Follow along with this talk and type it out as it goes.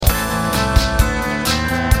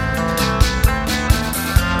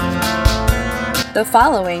The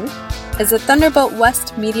following is a Thunderbolt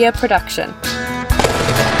West media production.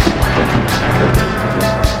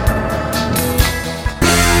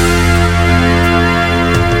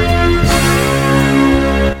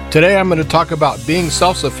 Today I'm going to talk about being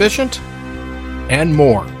self-sufficient and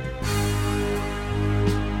more.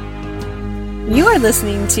 You are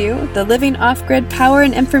listening to the Living Off-Grid Power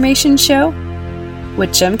and Information Show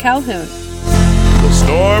with Jim Calhoun. The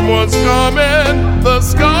storm was coming, the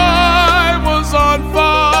sky was on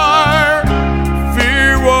fire,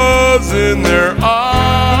 fear was in their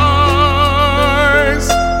eyes.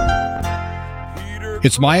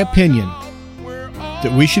 It's my opinion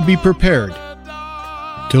that we should be prepared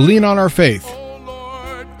to lean on our faith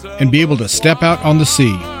and be able to step out on the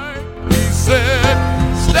sea. He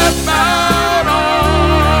said, step out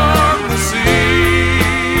on the sea.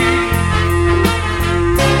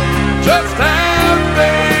 Just have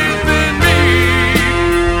faith in me.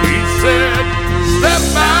 He said, step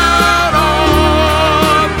out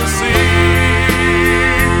on the sea.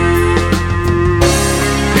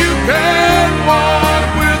 You can walk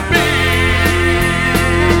with me.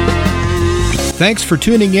 Thanks for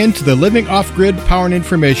tuning in to the Living Off-Grid Power and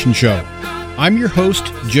Information Show. I'm your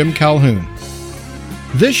host, Jim Calhoun.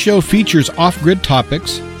 This show features off-grid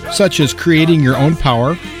topics such as creating your own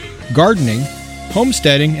power, gardening,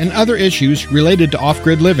 homesteading, and other issues related to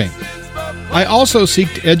off-grid living. I also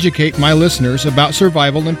seek to educate my listeners about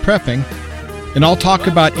survival and prepping, and I'll talk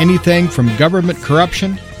about anything from government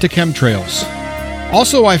corruption to chemtrails.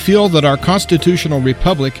 Also, I feel that our constitutional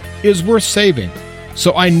republic is worth saving,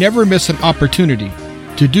 so I never miss an opportunity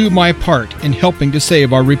to do my part in helping to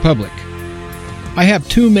save our republic. I have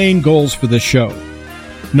two main goals for this show.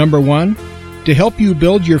 Number one, to help you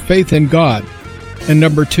build your faith in God. And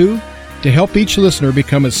number two, to help each listener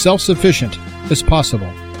become as self-sufficient as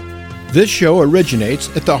possible. This show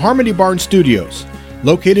originates at the Harmony Barn Studios,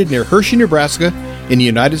 located near Hershey, Nebraska, in the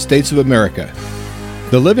United States of America.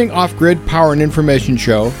 The Living Off-Grid Power and Information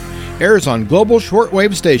Show airs on global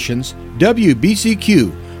shortwave stations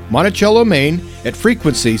WBCQ, Monticello, Maine, at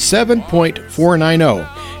frequency 7.490,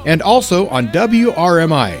 and also on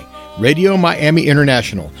WRMI, Radio Miami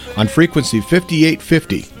International, on frequency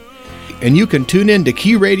 5850. And you can tune in to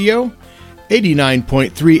Key Radio,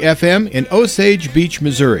 89.3 FM in Osage Beach,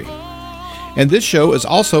 Missouri. And this show is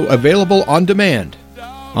also available on demand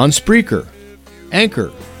on Spreaker,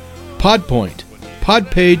 Anchor, Podpoint,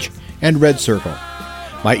 Podpage, and Red Circle.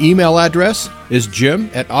 My email address is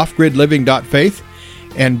jim@offgridliving.faith,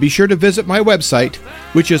 and be sure to visit my website,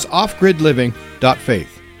 which is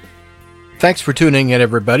offgridliving.faith. Thanks for tuning in,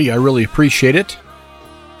 everybody. I really appreciate it.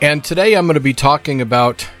 And today I'm going to be talking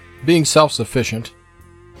about being self-sufficient,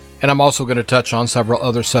 and I'm also going to touch on several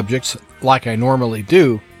other subjects like I normally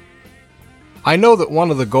do. I know that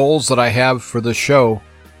one of the goals that I have for this show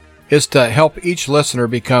is to help each listener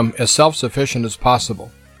become as self-sufficient as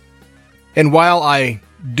possible. And while I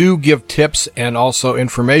do give tips and also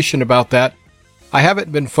information about that, I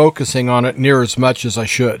haven't been focusing on it near as much as I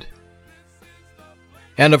should.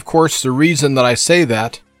 And of course, the reason that I say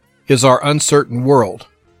that is our uncertain world.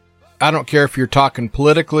 I don't care if you're talking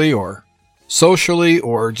politically or socially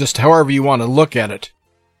or just however you want to look at it.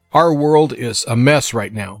 Our world is a mess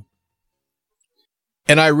right now.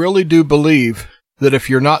 And I really do believe that if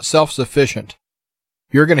you're not self-sufficient,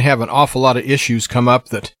 you're going to have an awful lot of issues come up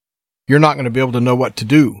that you're not going to be able to know what to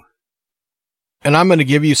do. And I'm going to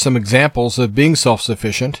give you some examples of being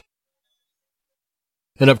self-sufficient.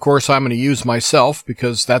 And of course, I'm going to use myself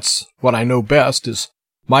because that's what I know best is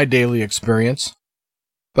my daily experience.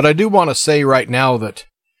 But I do want to say right now that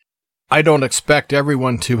I don't expect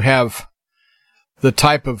everyone to have the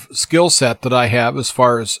type of skill set that I have as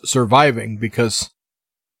far as surviving, because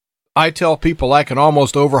I tell people I can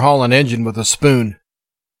almost overhaul an engine with a spoon.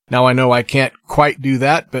 Now I know I can't quite do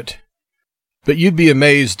that, but you'd be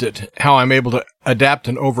amazed at how I'm able to adapt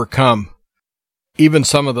and overcome even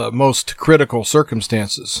some of the most critical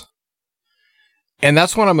circumstances. And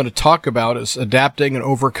that's what I'm going to talk about, is adapting and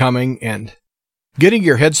overcoming and getting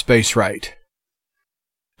your headspace right.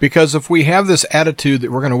 Because if we have this attitude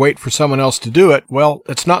that we're going to wait for someone else to do it, well,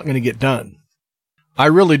 it's not going to get done. I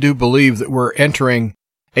really do believe that we're entering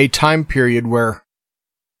a time period where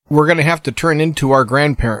we're going to have to turn into our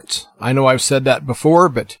grandparents. I know I've said that before,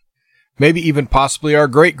 but maybe even possibly our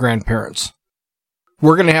great-grandparents.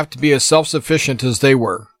 We're going to have to be as self-sufficient as they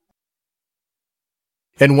were.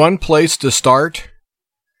 And one place to start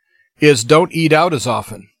is don't eat out as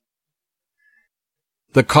often.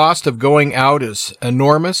 The cost of going out is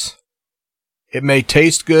enormous. It may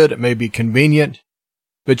taste good, it may be convenient,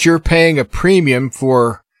 but you're paying a premium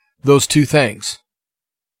for those two things.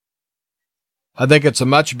 I think it's a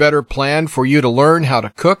much better plan for you to learn how to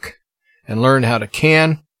cook and learn how to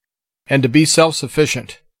can and to be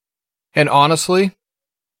self-sufficient. And honestly,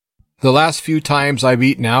 the last few times I've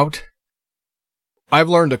eaten out, I've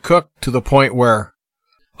learned to cook to the point where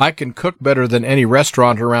I can cook better than any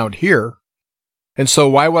restaurant around here. And so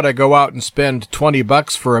why would I go out and spend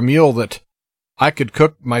 $20 for a meal that I could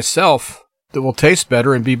cook myself that will taste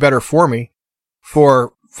better and be better for me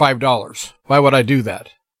for $5? Why would I do that?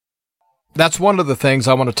 That's one of the things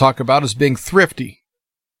I want to talk about, is being thrifty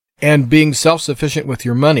and being self-sufficient with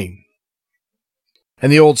your money.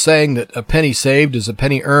 And the old saying that a penny saved is a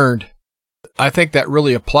penny earned, I think that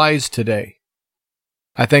really applies today.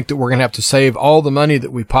 I think that we're going to have to save all the money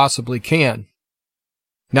that we possibly can.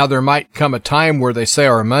 Now, there might come a time where they say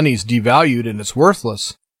our money's devalued and it's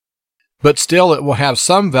worthless, but still it will have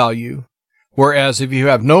some value, whereas if you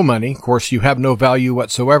have no money, of course, you have no value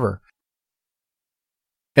whatsoever.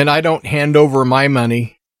 And I don't hand over my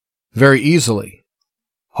money very easily.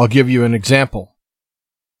 I'll give you an example.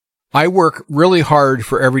 I work really hard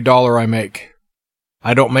for every dollar I make.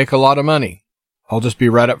 I don't make a lot of money. I'll just be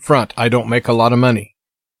right up front. I don't make a lot of money.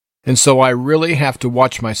 And so I really have to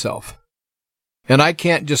watch myself. And I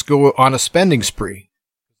can't just go on a spending spree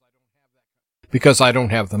because I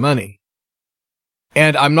don't have the money.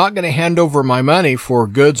 And I'm not going to hand over my money for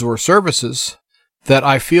goods or services that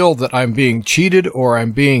I feel that I'm being cheated or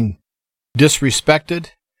I'm being disrespected.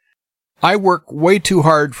 I work way too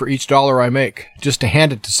hard for each dollar I make just to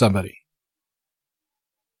hand it to somebody.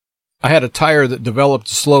 I had a tire that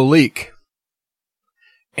developed a slow leak,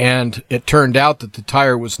 and it turned out that the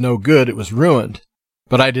tire was no good. It was ruined,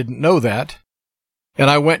 but I didn't know that.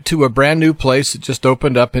 And I went to a brand new place that just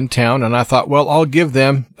opened up in town, and I thought, well, I'll give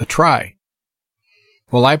them a try.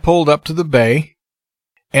 Well, I pulled up to the bay,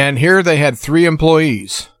 and here they had 3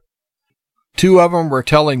 employees. 2 of them were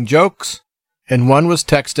telling jokes, and 1 was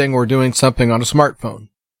texting or doing something on a smartphone.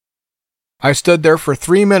 I stood there for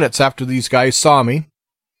 3 minutes after these guys saw me,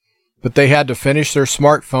 but they had to finish their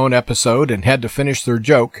smartphone episode and had to finish their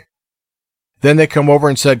joke. Then they come over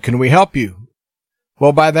and said, "Can we help you?"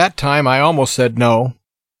 Well, by that time, I almost said no.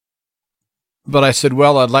 But I said,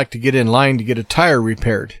 well, I'd like to get in line to get a tire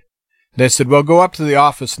repaired. They said, well, go up to the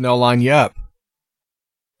office and they'll line you up.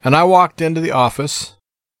 And I walked into the office,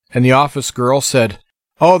 and the office girl said,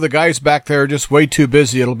 oh, the guys back there are just way too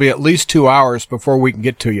busy. It'll be at least 2 hours before we can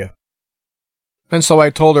get to you. And so I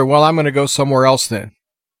told her, well, I'm going to go somewhere else then.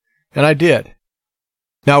 And I did.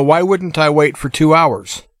 Now, why wouldn't I wait for 2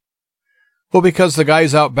 hours? Well, because the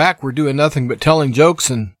guys out back were doing nothing but telling jokes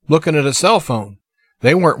and looking at a cell phone.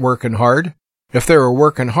 They weren't working hard. If they were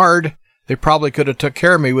working hard, they probably could have took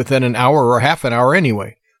care of me within an hour or half an hour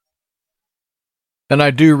anyway. And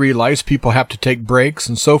I do realize people have to take breaks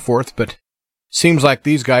and so forth, but seems like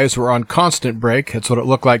these guys were on constant break. That's what it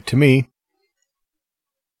looked like to me.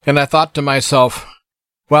 And I thought to myself,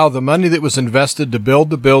 wow, the money that was invested to build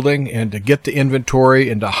the building and to get the inventory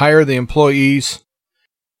and to hire the employees,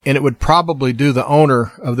 and it would probably do the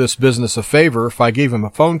owner of this business a favor if I gave him a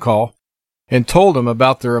phone call and told him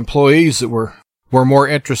about their employees that were more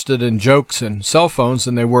interested in jokes and cell phones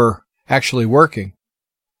than they were actually working.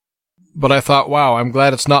 But I thought, wow, I'm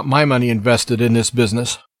glad it's not my money invested in this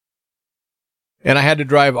business. And I had to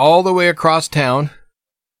drive all the way across town,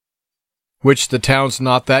 which the town's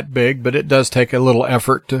not that big, but it does take a little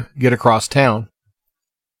effort to get across town.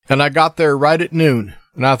 And I got there right at noon,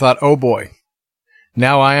 and I thought, oh boy,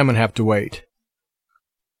 now I am going to have to wait.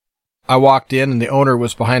 I walked in, and the owner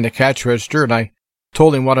was behind the cash register, and I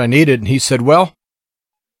told him what I needed, and he said, well,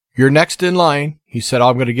 you're next in line. He said,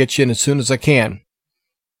 I'm going to get you in as soon as I can.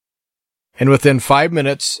 And within 5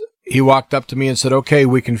 minutes, he walked up to me and said, okay,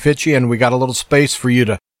 we can fit you in. We got a little space for you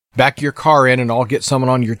to back your car in, and I'll get someone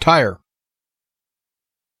on your tire.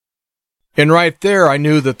 And right there, I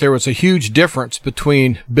knew that there was a huge difference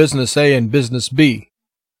between business A and business B.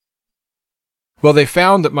 Well, they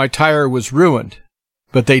found that my tire was ruined,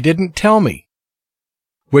 but they didn't tell me,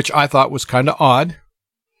 which I thought was kind of odd.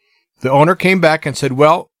 The owner came back and said,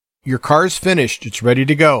 well, your car's finished. It's ready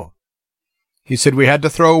to go. He said, we had to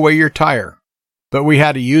throw away your tire, but we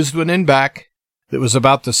had a used one in back that was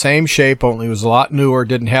about the same shape, only it was a lot newer,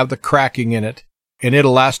 didn't have the cracking in it, and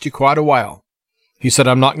it'll last you quite a while. He said,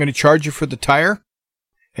 I'm not going to charge you for the tire,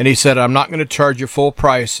 and he said, I'm not going to charge you full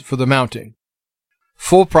price for the mounting.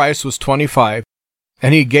 Full price was $25,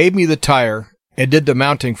 and he gave me the tire and did the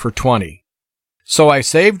mounting for $20. So I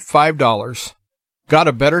saved $5, got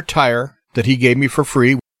a better tire that he gave me for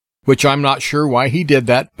free, which I'm not sure why he did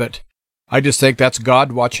that, but I just think that's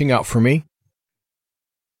God watching out for me.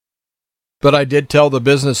 But I did tell the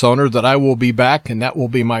business owner that I will be back and that will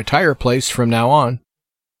be my tire place from now on,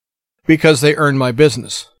 because they earn my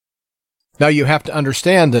business. Now you have to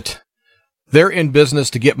understand that they're in business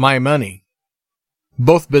to get my money.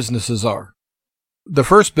 Both businesses are. The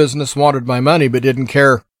first business wanted my money but didn't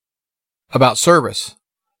care about service.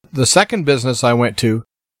 The second business I went to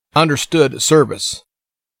understood service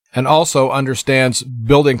and also understands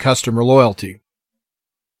building customer loyalty.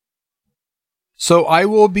 So I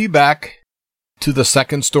will be back to the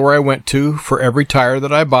second store I went to for every tire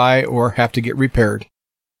that I buy or have to get repaired,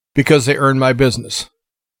 because they earn my business.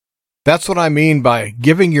 That's what I mean by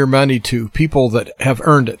giving your money to people that have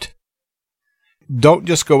earned it. Don't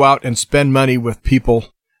just go out and spend money with people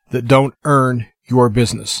that don't earn your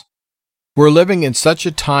business. We're living in such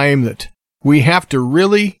a time that we have to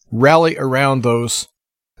really rally around those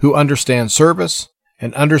who understand service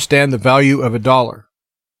and understand the value of a dollar.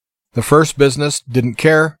 The first business didn't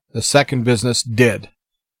care. The second business did.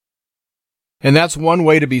 And that's one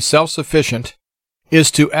way to be self-sufficient,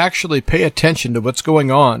 is to actually pay attention to what's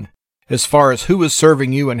going on as far as who is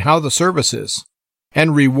serving you and how the service is,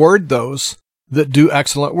 and reward those that do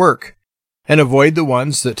excellent work, and avoid the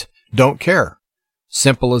ones that don't care.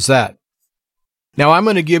 Simple as that. Now I'm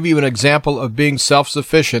going to give you an example of being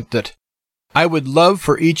self-sufficient that I would love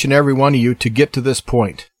for each and every one of you to get to this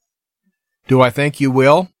point. Do I think you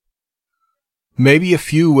will? Maybe a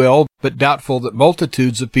few will, but doubtful that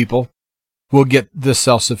multitudes of people will get this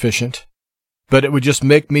self-sufficient. But it would just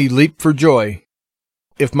make me leap for joy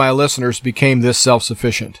if my listeners became this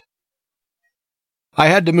self-sufficient. I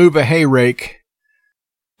had to move a hay rake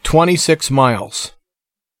 26 miles.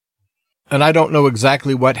 And I don't know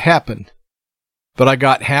exactly what happened, but I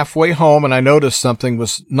got halfway home and I noticed something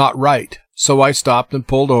was not right. So I stopped and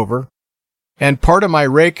pulled over, and part of my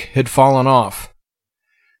rake had fallen off.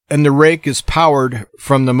 And the rake is powered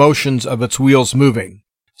from the motions of its wheels moving,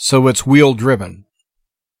 so it's wheel driven.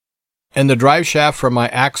 And the drive shaft from my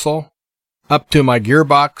axle up to my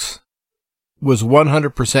gearbox was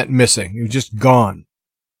 100% missing. It was just gone.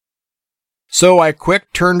 So I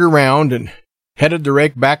quick turned around and headed the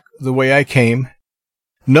rake back the way I came,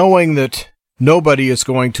 knowing that nobody is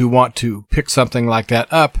going to want to pick something like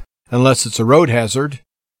that up unless it's a road hazard,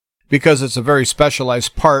 because it's a very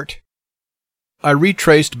specialized part. I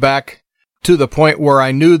retraced back to the point where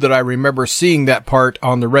I knew that I remember seeing that part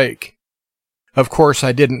on the rake. Of course,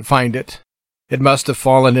 I didn't find it. It must have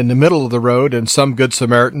fallen in the middle of the road, and some good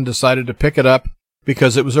Samaritan decided to pick it up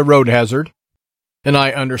because it was a road hazard. And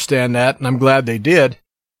I understand that, and I'm glad they did.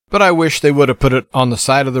 But I wish they would have put it on the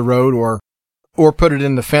side of the road or put it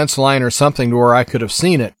in the fence line or something to where I could have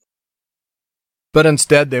seen it. But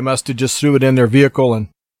instead, they must have just threw it in their vehicle and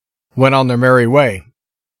went on their merry way.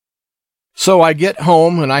 So I get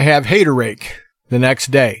home and I have hay to rake the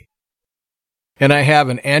next day. And I have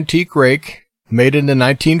an antique rake made in the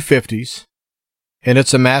 1950s. And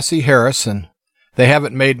it's a Massey Harris, and they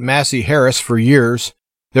haven't made Massey Harris for years.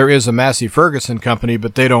 There is a Massey Ferguson company,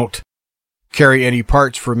 but they don't carry any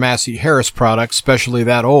parts for Massey Harris products, especially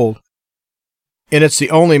that old. And it's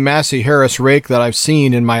the only Massey Harris rake that I've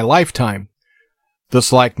seen in my lifetime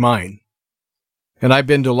that's like mine. And I've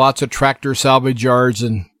been to lots of tractor salvage yards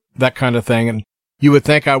and that kind of thing, and you would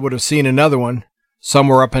think I would have seen another one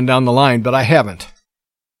somewhere up and down the line, but I haven't.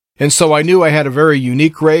 And so I knew I had a very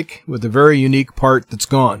unique rake with a very unique part that's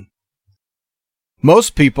gone.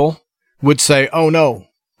 Most people would say, oh no,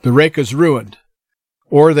 the rake is ruined.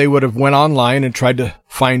 Or they would have went online and tried to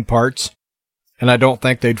find parts, and I don't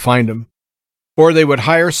think they'd find them. Or they would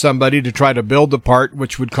hire somebody to try to build the part,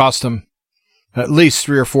 which would cost them at least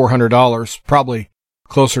 $300 or $400, probably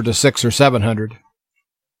closer to $600 or $700.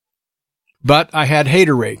 But I had hay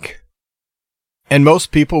to rake. And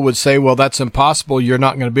most people would say, well, that's impossible. You're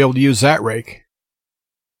not going to be able to use that rake.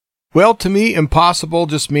 Well, to me, impossible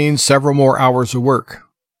just means several more hours of work.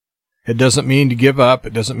 It doesn't mean to give up.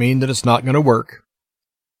 It doesn't mean that it's not going to work.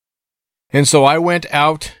 And so I went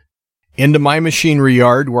out into my machinery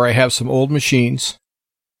yard where I have some old machines,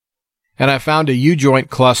 and I found a U-joint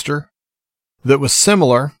cluster that was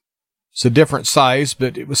similar. It's a different size,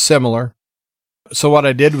 but it was similar. So what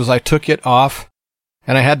I did was I took it off,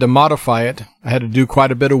 and I had to modify it. I had to do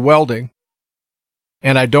quite a bit of welding.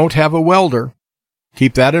 And I don't have a welder.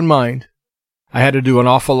 Keep that in mind. I had to do an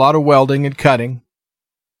awful lot of welding and cutting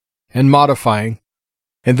and modifying.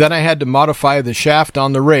 And then I had to modify the shaft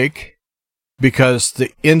on the rake because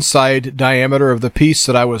the inside diameter of the piece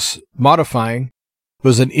that I was modifying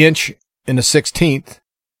was 1 inch and 1/16,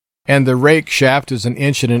 and the rake shaft is 1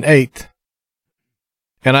 inch and 1/8.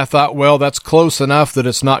 And I thought, well, that's close enough that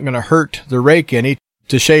it's not going to hurt the rake any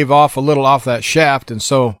to shave off a little off that shaft, and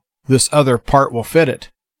so this other part will fit it.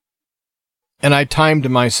 And I timed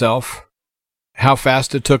myself how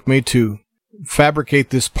fast it took me to fabricate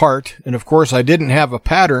this part. And of course, I didn't have a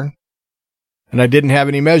pattern and I didn't have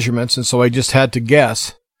any measurements. And so I just had to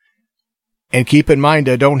guess. And keep in mind,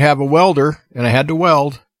 I don't have a welder and I had to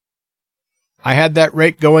weld. I had that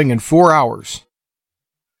rake going in 4 hours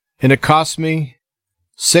and it cost me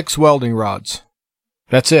 6 welding rods.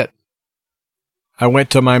 That's it. I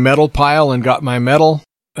went to my metal pile and got my metal,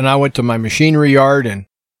 and I went to my machinery yard and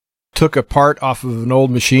took a part off of an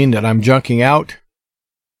old machine that I'm junking out.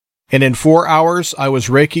 And in 4 hours, I was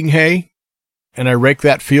raking hay, and I raked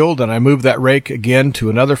that field, and I moved that rake again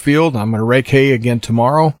to another field. I'm going to rake hay again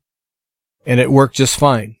tomorrow, and it worked just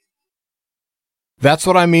fine. That's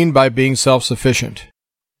what I mean by being self-sufficient.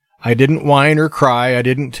 I didn't whine or cry. I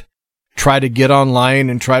didn't try to get online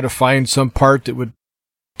and try to find some part that would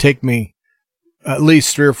take me at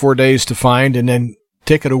least 3 or 4 days to find and then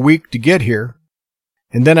take it a week to get here.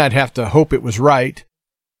 And then I'd have to hope it was right.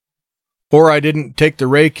 Or I didn't take the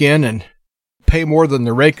rake in and pay more than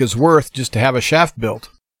the rake is worth just to have a shaft built.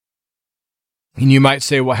 And you might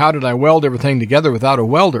say, well, how did I weld everything together without a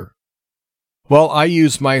welder? Well, I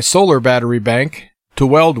use my solar battery bank to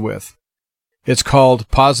weld with. It's called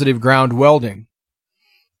positive ground welding.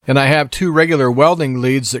 And I have 2 regular welding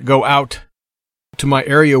leads that go out to my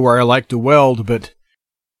area where I like to weld, but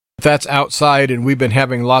that's outside and we've been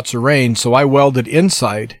having lots of rain, so I welded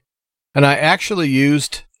inside. And I actually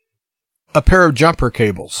used a pair of jumper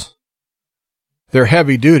cables. They're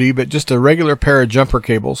heavy duty, but just a regular pair of jumper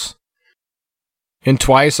cables. And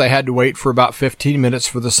twice I had to wait for about 15 minutes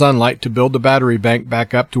for the sunlight to build the battery bank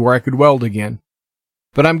back up to where I could weld again.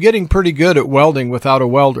 But I'm getting pretty good at welding without a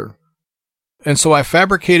welder. And so I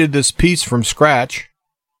fabricated this piece from scratch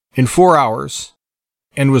in 4 hours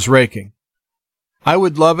and was raking. I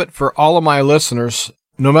would love it for all of my listeners,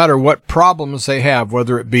 no matter what problems they have,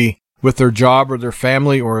 whether it be with their job or their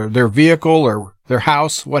family or their vehicle or their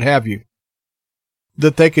house, what have you,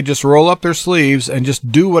 that they could just roll up their sleeves and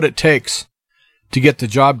just do what it takes to get the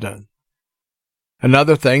job done.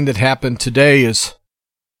 Another thing that happened today is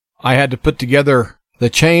I had to put together the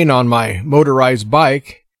chain on my motorized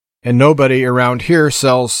bike, and nobody around here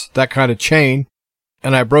sells that kind of chain,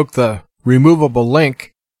 and I broke the removable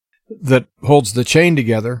link that holds the chain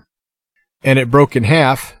together, and it broke in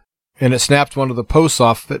half, and it snapped one of the posts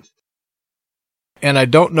off it. And I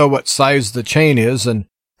don't know what size the chain is, and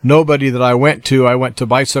nobody that I went to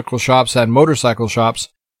bicycle shops and motorcycle shops,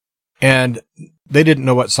 and they didn't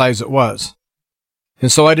know what size it was.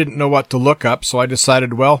 And so I didn't know what to look up, so I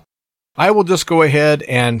decided, well, I will just go ahead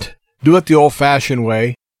and do it the old-fashioned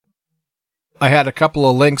way. I had a couple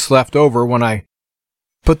of links left over when I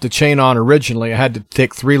put the chain on originally. I had to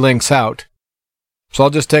take 3 links out. So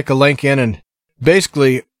I'll just take a link in and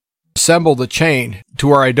basically assemble the chain to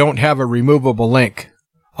where I don't have a removable link.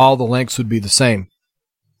 All the links would be the same.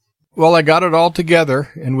 Well, I got it all together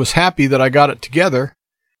and was happy that I got it together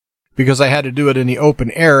because I had to do it in the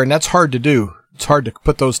open air, and that's hard to do. It's hard to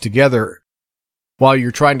put those together while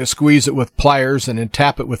you're trying to squeeze it with pliers and then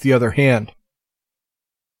tap it with the other hand.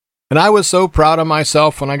 And I was so proud of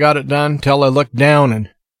myself when I got it done till I looked down and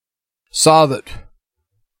saw that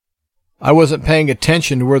I wasn't paying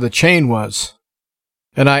attention to where the chain was.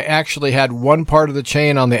 And I actually had one part of the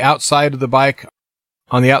chain on the outside of the bike,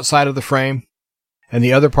 on the outside of the frame, and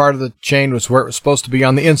the other part of the chain was where it was supposed to be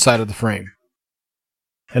on the inside of the frame.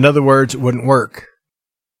 In other words, it wouldn't work.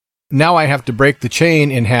 Now I have to break the chain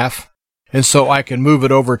in half, and so I can move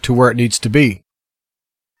it over to where it needs to be.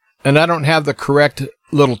 And I don't have the correct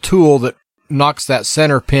little tool that knocks that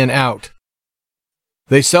center pin out.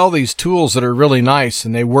 They sell these tools that are really nice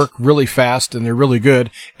and they work really fast and they're really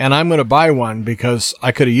good, and I'm going to buy one because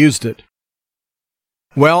I could have used it.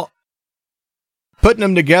 Well, putting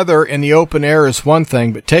them together in the open air is one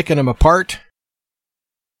thing, but taking them apart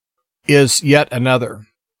is yet another.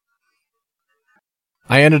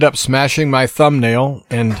 I ended up smashing my thumbnail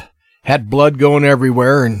and had blood going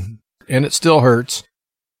everywhere, and it still hurts.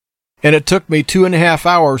 And it took me 2.5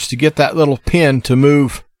 hours to get that little pin to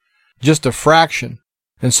move just a fraction,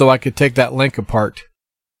 and so I could take that link apart.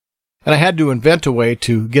 And I had to invent a way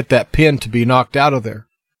to get that pin to be knocked out of there.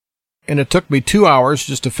 And it took me 2 hours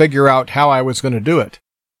just to figure out how I was going to do it,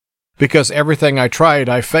 because everything I tried,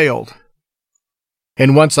 I failed.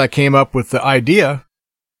 And once I came up with the idea,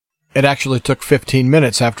 it actually took 15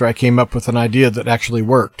 minutes after I came up with an idea that actually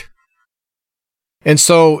worked. And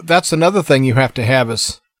so that's another thing you have to have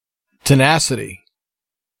is tenacity.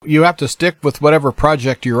 You have to stick with whatever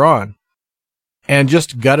project you're on and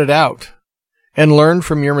just gut it out and learn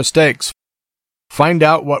from your mistakes. Find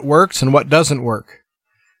out what works and what doesn't work.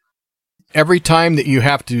 every time that you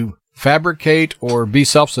have to fabricate or be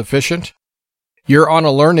self-sufficient, you're on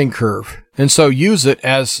a learning curve. And so use it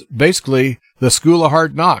as basically the school of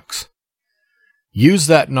hard knocks. Use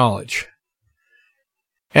that knowledge.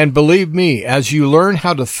 And believe me, as you learn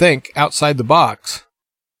how to think outside the box,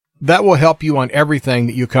 that will help you on everything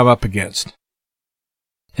that you come up against.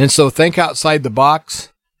 And so think outside the box,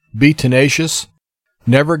 be tenacious,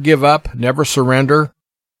 never give up, never surrender.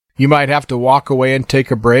 You might have to walk away and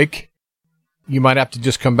take a break. You might have to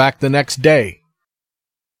just come back the next day.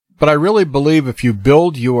 But I really believe if you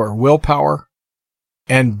build your willpower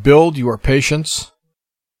and build your patience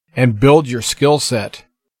and build your skill set,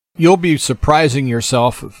 you'll be surprising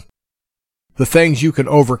yourself of the things you can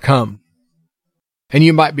overcome. And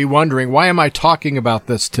you might be wondering, why am I talking about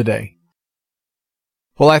this today?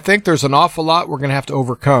 Well, I think there's an awful lot we're going to have to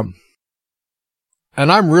overcome.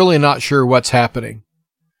 And I'm really not sure what's happening.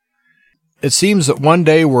 It seems that one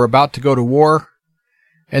day we're about to go to war,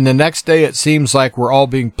 and the next day it seems like we're all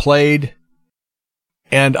being played.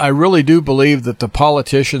 And I really do believe that the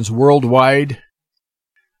politicians worldwide,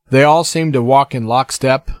 they all seem to walk in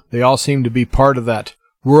lockstep. They all seem to be part of that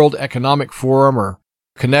World Economic Forum or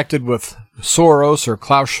connected with Soros or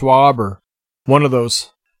Klaus Schwab or one of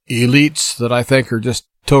those elites that I think are just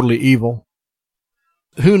totally evil.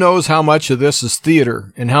 Who knows how much of this is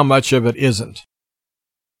theater and how much of it isn't.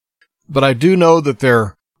 But I do know that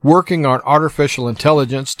they're working on artificial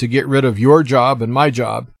intelligence to get rid of your job and my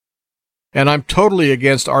job. And I'm totally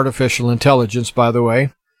against artificial intelligence, by the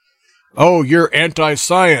way. Oh, you're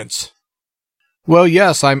anti-science. Well,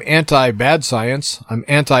 yes, I'm anti-bad science. I'm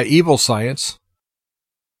anti-evil science.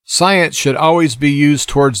 Science should always be used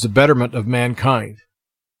towards the betterment of mankind.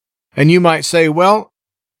 And you might say, well,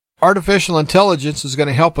 artificial intelligence is going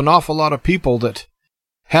to help an awful lot of people that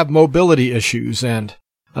have mobility issues and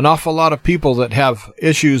an awful lot of people that have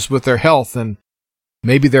issues with their health and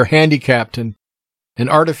maybe they're handicapped and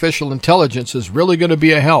artificial intelligence is really going to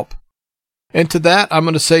be a help. And to that, I'm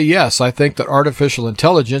going to say yes, I think that artificial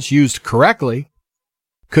intelligence used correctly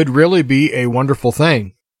could really be a wonderful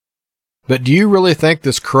thing. But do you really think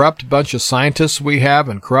this corrupt bunch of scientists we have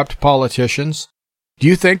and corrupt politicians, do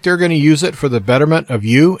you think they're going to use it for the betterment of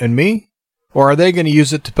you and me? Or are they going to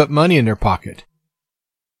use it to put money in their pocket?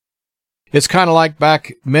 It's kind of like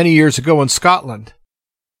back many years ago in Scotland.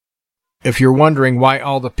 If you're wondering why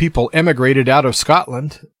all the people emigrated out of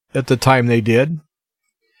Scotland at the time they did,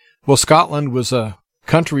 well, Scotland was a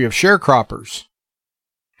country of sharecroppers.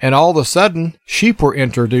 And all of a sudden, sheep were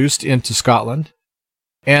introduced into Scotland,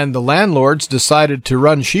 and the landlords decided to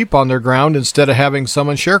run sheep on their ground instead of having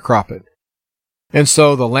someone sharecrop it. And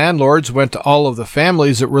so the landlords went to all of the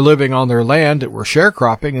families that were living on their land that were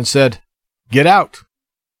sharecropping and said, "Get out."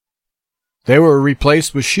 They were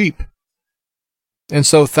replaced with sheep. And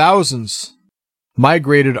so thousands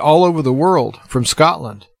migrated all over the world from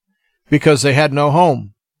Scotland because they had no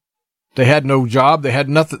home. They had no job. They had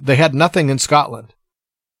nothing in Scotland.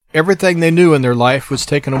 Everything they knew in their life was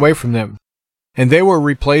taken away from them, and they were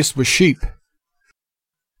replaced with sheep.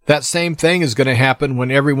 That same thing is going to happen when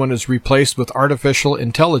everyone is replaced with artificial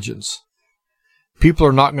intelligence. People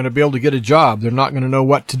are not going to be able to get a job. They're not going to know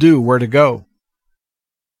what to do, where to go.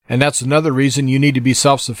 And that's another reason you need to be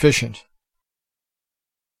self-sufficient.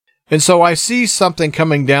 And so I see something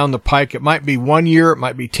coming down the pike. It might be 1 year, it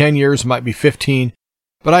might be 10 years, it might be 15,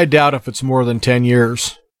 but I doubt if it's more than 10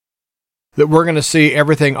 years that we're going to see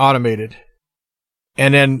everything automated.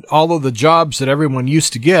 And then all of the jobs that everyone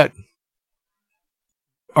used to get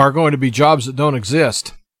are going to be jobs that don't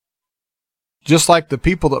exist. Just like the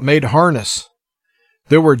people that made harness.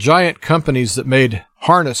 There were giant companies that made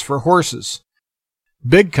harness for horses.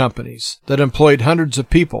 Big companies that employed hundreds of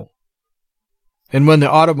people. And when the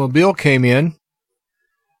automobile came in,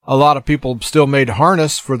 a lot of people still made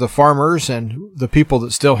harness for the farmers and the people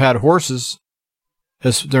that still had horses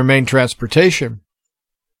as their main transportation.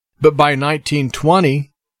 But by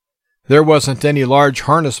 1920, there wasn't any large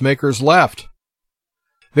harness makers left.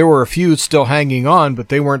 There were a few still hanging on, but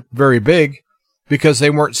they weren't very big because they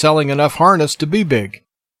weren't selling enough harness to be big.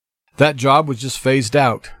 That job was just phased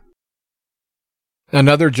out.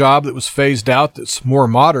 Another job that was phased out that's more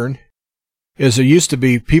modern is there used to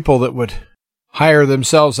be people that would hire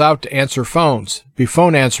themselves out to answer phones, be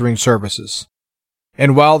phone answering services.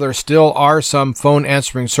 And while there still are some phone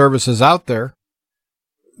answering services out there,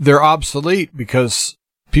 they're obsolete because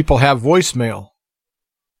people have voicemail.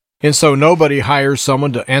 And so nobody hires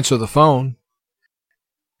someone to answer the phone.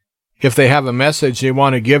 If they have a message they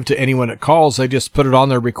want to give to anyone that calls, they just put it on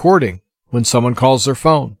their recording when someone calls their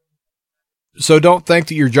phone. So don't think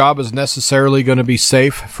that your job is necessarily going to be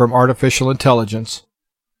safe from artificial intelligence.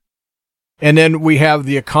 And then we have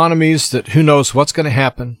the economies that who knows what's going to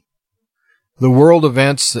happen. The world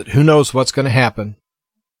events that who knows what's going to happen.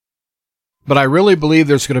 But I really believe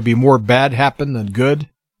there's going to be more bad happen than good.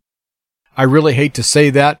 I really hate to say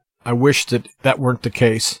that. I wish that that weren't the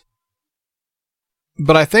case.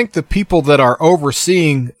 But I think the people that are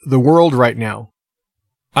overseeing the world right now,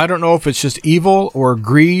 I don't know if it's just evil or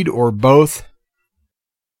greed or both,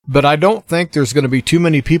 but I don't think there's going to be too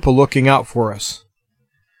many people looking out for us.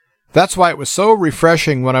 That's why it was so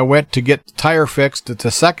refreshing when I went to get the tire fixed at the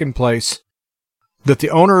second place that the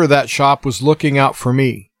owner of that shop was looking out for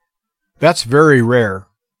me. That's very rare.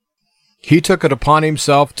 He took it upon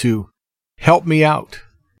himself to help me out.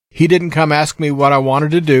 He didn't come ask me what I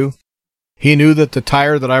wanted to do. He knew that the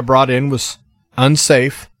tire that I brought in was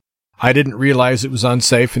unsafe. I didn't realize it was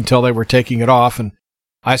unsafe until they were taking it off, and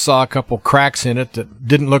I saw a couple cracks in it that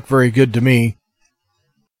didn't look very good to me.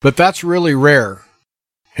 But that's really rare,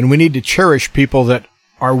 and we need to cherish people that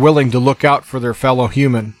are willing to look out for their fellow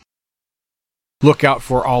human. Look out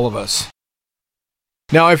for all of us.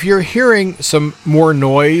 Now, if you're hearing some more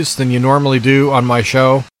noise than you normally do on my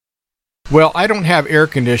show, well, I don't have air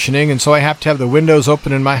conditioning, and so I have to have the windows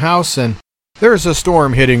open in my house, and there's a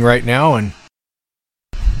storm hitting right now, and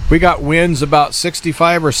we got winds about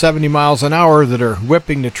 65 or 70 miles an hour that are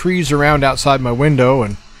whipping the trees around outside my window,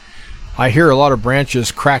 and I hear a lot of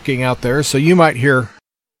branches cracking out there, so you might hear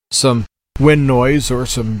some wind noise or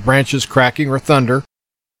some branches cracking or thunder.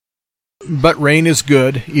 But rain is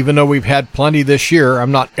good. Even though we've had plenty this year,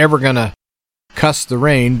 I'm not ever going to cuss the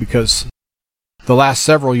rain because the last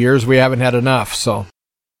several years we haven't had enough, so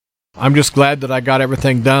I'm just glad that I got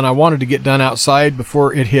everything done I wanted to get done outside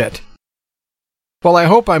before it hit. Well, I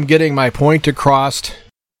hope I'm getting my point across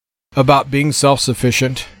about being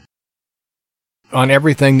self-sufficient on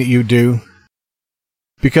everything that you do.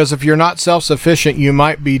 Because if you're not self-sufficient, you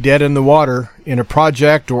might be dead in the water in a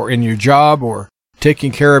project or in your job or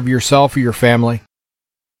taking care of yourself or your family.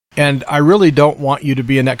 And I really don't want you to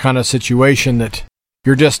be in that kind of situation that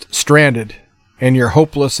you're just stranded and you're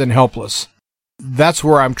hopeless and helpless. That's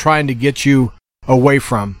where I'm trying to get you away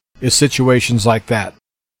from, is situations like that.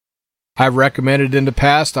 I've recommended in the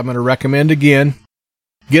past, I'm going to recommend again,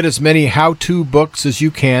 get as many how-to books as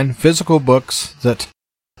you can, physical books that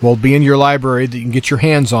will be in your library that you can get your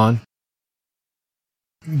hands on.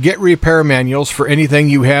 Get repair manuals for anything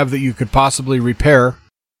you have that you could possibly repair.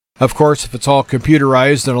 Of course, if it's all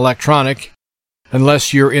computerized and electronic,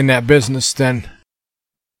 unless you're in that business, then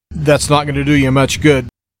that's not going to do you much good,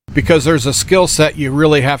 because there's a skill set you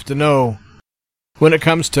really have to know when it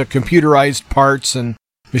comes to computerized parts and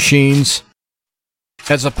machines,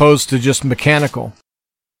 as opposed to just mechanical.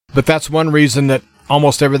 But that's one reason that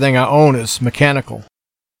almost everything I own is mechanical.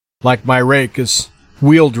 Like my rake is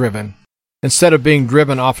wheel-driven, instead of being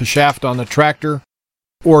driven off a shaft on the tractor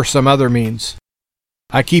or some other means.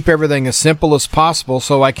 I keep everything as simple as possible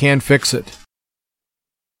so I can fix it.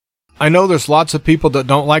 I know there's lots of people that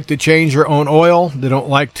don't like to change their own oil, they don't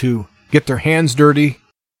like to get their hands dirty,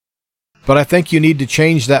 but I think you need to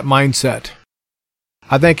change that mindset.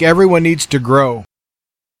 I think everyone needs to grow.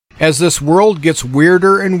 As this world gets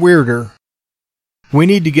weirder and weirder, we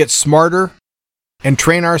need to get smarter and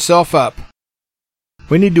train ourselves up.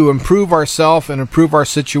 We need to improve ourselves and improve our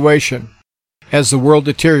situation as the world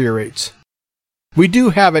deteriorates. We do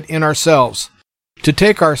have it in ourselves to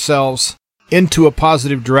take ourselves into a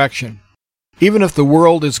positive direction. Even if the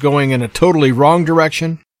world is going in a totally wrong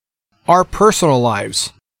direction, our personal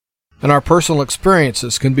lives and our personal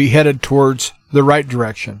experiences can be headed towards the right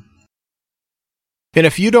direction. And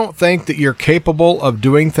if you don't think that you're capable of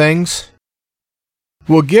doing things,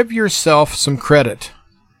 well, give yourself some credit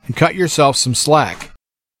and cut yourself some slack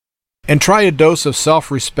and try a dose of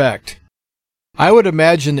self-respect. I would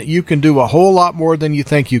imagine that you can do a whole lot more than you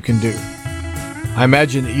think you can do. I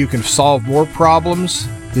imagine that you can solve more problems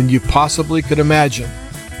than you possibly could imagine.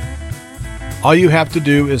 All you have to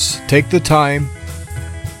do is take the time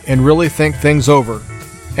and really think things over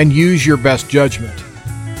and use your best judgment.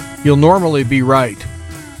 You'll normally be right.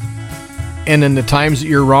 And in the times that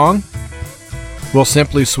you're wrong, we'll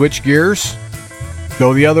simply switch gears,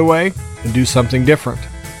 go the other way, and do something different.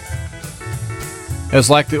 As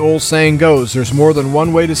like the old saying goes, there's more than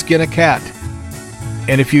one way to skin a cat.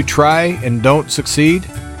 And if you try and don't succeed,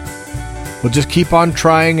 well, just keep on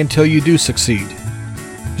trying until you do succeed.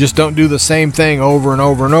 Just don't do the same thing over and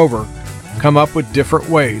over and over. Come up with different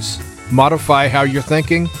ways. Modify how you're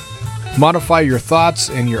thinking. Modify your thoughts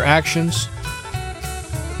and your actions.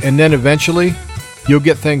 And then eventually, you'll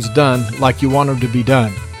get things done like you want them to be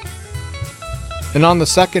done. And on the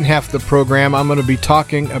second half of the program, I'm going to be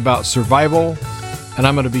talking about survival and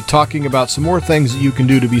I'm going to be talking about some more things that you can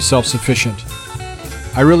do to be self-sufficient.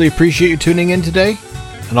 I really appreciate you tuning in today,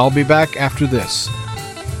 and I'll be back after this.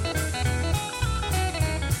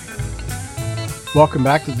 Welcome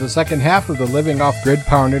back to the second half of the Living Off-Grid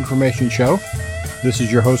Power and Information Show. This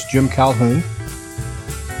is your host, Jim Calhoun.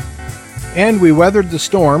 And we weathered the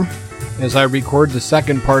storm as I record the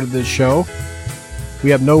second part of this show. We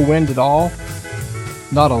have no wind at all.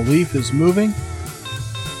 Not a leaf is moving.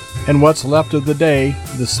 And what's left of the day,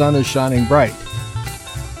 the sun is shining bright.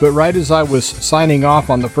 But right as I was signing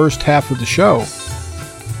off on the first half of the show,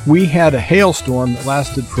 we had a hailstorm that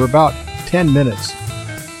lasted for about 10 minutes.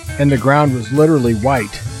 And the ground was literally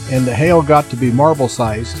white, and the hail got to be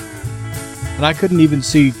marble-sized, and I couldn't even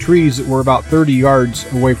see trees that were about 30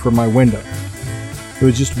 yards away from my window. It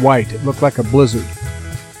was just white. It looked like a blizzard.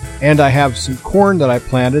 And I have some corn that I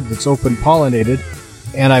planted that's open-pollinated,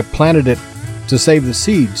 and I planted it to save the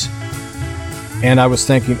seeds. And I was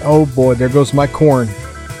thinking, oh boy, there goes my corn,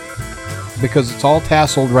 because it's all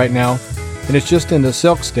tasseled right now, and it's just in the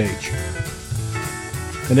silk stage.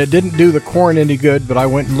 And it didn't do the corn any good, but I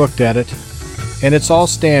went and looked at it, and it's all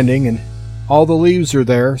standing, and all the leaves are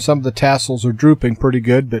there. Some of the tassels are drooping pretty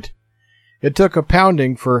good, but it took a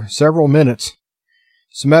pounding for several minutes.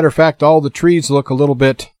 As a matter of fact, all the trees look a little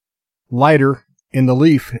bit lighter in the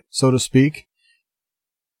leaf, so to speak,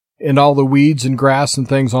 and all the weeds and grass and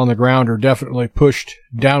things on the ground are definitely pushed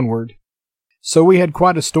downward. So we had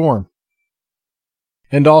quite a storm.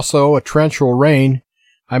 And also a torrential rain.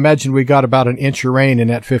 I imagine we got about an inch of rain in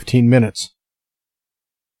that 15 minutes.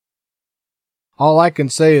 All I can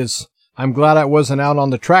say is I'm glad I wasn't out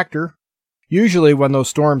on the tractor. Usually when those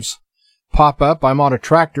storms pop up, I'm on a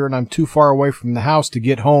tractor and I'm too far away from the house to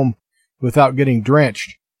get home without getting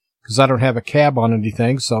drenched, because I don't have a cab on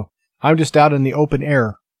anything, so I'm just out in the open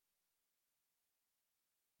air.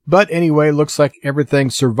 But anyway, looks like everything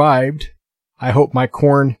survived. I hope my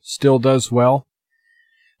corn still does well.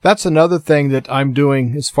 That's another thing that I'm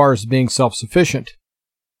doing as far as being self-sufficient,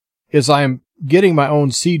 is I'm getting my own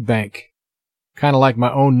seed bank, kind of like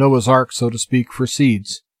my own Noah's Ark, so to speak, for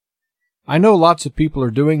seeds. I know lots of people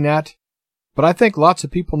are doing that, but I think lots of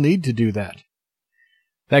people need to do that.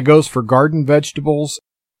 That goes for garden vegetables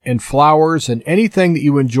and flowers and anything that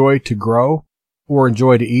you enjoy to grow or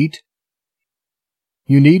enjoy to eat.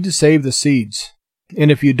 You need to save the seeds,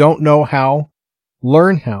 and if you don't know how,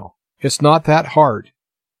 learn how. It's not that hard.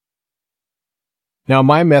 Now,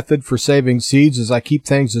 my method for saving seeds is I keep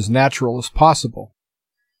things as natural as possible.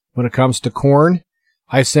 When it comes to corn,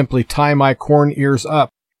 I simply tie my corn ears up,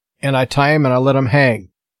 and I tie them and I let them hang.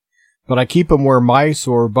 But I keep them where mice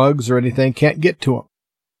or bugs or anything can't get to them.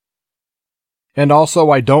 And also,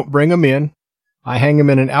 I don't bring them in. I hang them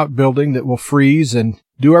in an outbuilding that will freeze and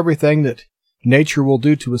do everything that nature will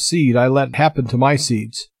do to a seed. I let happen to my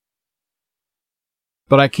seeds.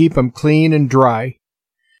 But I keep them clean and dry.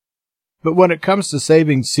 But when it comes to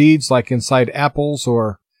saving seeds like inside apples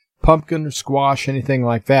or pumpkin or squash, anything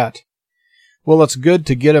like that, well, it's good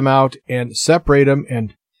to get them out and separate them,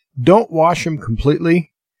 and don't wash them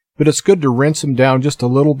completely, but it's good to rinse them down just a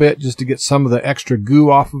little bit just to get some of the extra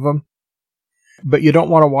goo off of them. But you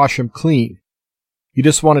don't want to wash them clean. You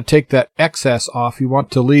just want to take that excess off. You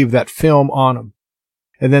want to leave that film on them,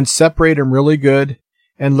 and then separate them really good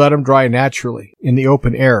and let them dry naturally in the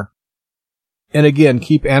open air. And again,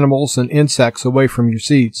 keep animals and insects away from your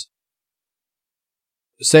seeds.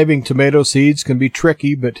 Saving tomato seeds can be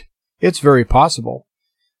tricky, but it's very possible.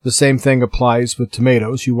 The same thing applies with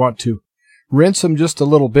tomatoes. You want to rinse them just a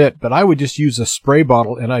little bit, but I would just use a spray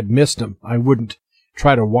bottle and I'd mist them. I wouldn't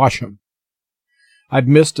try to wash them. I'd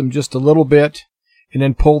mist them just a little bit and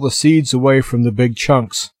then pull the seeds away from the big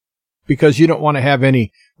chunks, because you don't want to have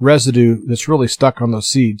any residue that's really stuck on those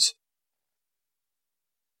seeds.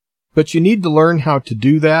 But you need to learn how to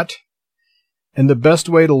do that, and the best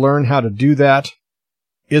way to learn how to do that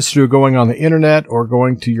is through going on the internet or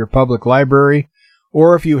going to your public library,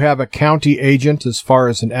 or if you have a county agent as far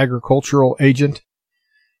as an agricultural agent.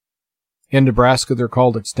 In Nebraska, they're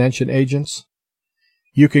called extension agents.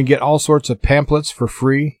 You can get all sorts of pamphlets for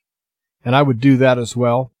free, and I would do that as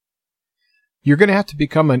well. You're going to have to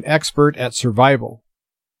become an expert at survival.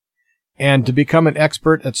 And to become an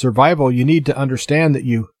expert at survival, you need to understand that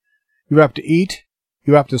you have to eat,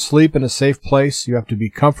 you have to sleep in a safe place, you have to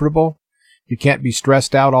be comfortable, you can't be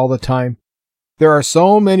stressed out all the time. There are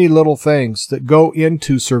so many little things that go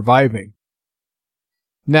into surviving.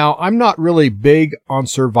 Now, I'm not really big on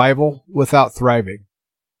survival without thriving.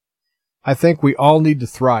 I think we all need to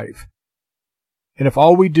thrive. And if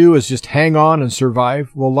all we do is just hang on and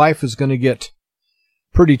survive, well, life is going to get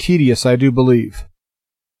pretty tedious, I do believe.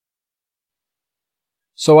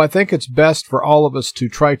 So I think it's best for all of us to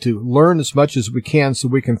try to learn as much as we can so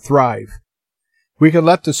we can thrive. We can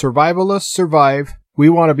let the survivalists survive. We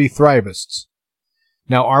want to be thrivists.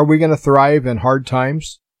 Now, are we going to thrive in hard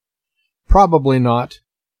times? Probably not.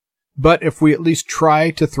 But if we at least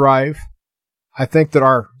try to thrive, I think that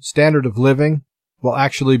our standard of living will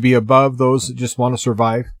actually be above those that just want to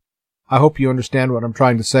survive. I hope you understand what I'm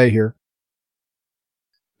trying to say here.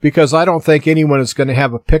 Because I don't think anyone is going to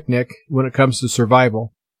have a picnic when it comes to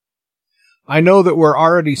survival. I know that we're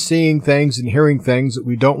already seeing things and hearing things that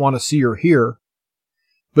we don't want to see or hear,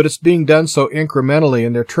 but it's being done so incrementally,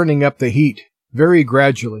 and they're turning up the heat very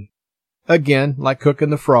gradually. Again, like cooking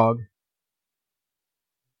the frog.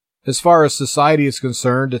 As far as society is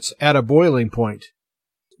concerned, it's at a boiling point.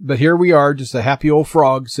 But here we are, just a happy old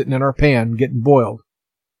frog sitting in our pan getting boiled.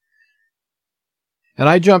 And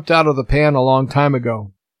I jumped out of the pan a long time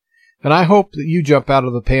ago. And I hope that you jump out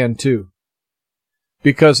of the pan too.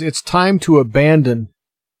 Because it's time to abandon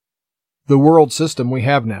the world system we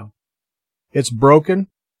have now. It's broken.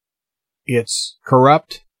 It's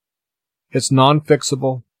corrupt. It's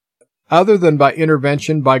non-fixable. Other than by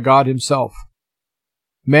intervention by God Himself.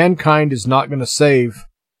 Mankind is not going to save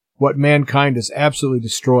what mankind has absolutely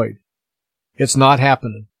destroyed. It's not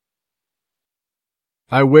happening.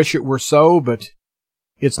 I wish it were so, but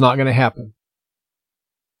it's not going to happen.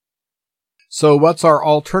 So what's our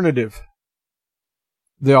alternative?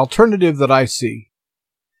 The alternative that I see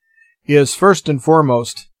is, first and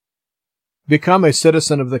foremost, become a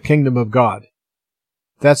citizen of the kingdom of God.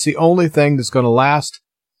 That's the only thing that's going to last.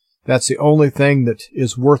 That's the only thing that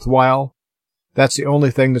is worthwhile. That's the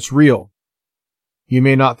only thing that's real. You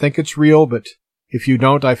may not think it's real, but if you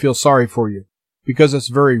don't, I feel sorry for you, because it's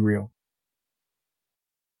very real.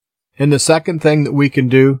 And the second thing that we can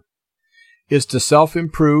do is to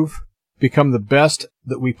self-improve, become the best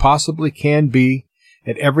that we possibly can be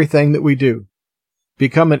at everything that we do.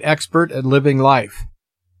 Become an expert at living life.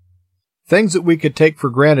 Things that we could take for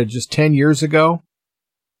granted just 10 years ago,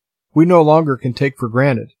 we no longer can take for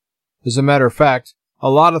granted. As a matter of fact, a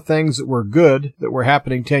lot of things that were good, that were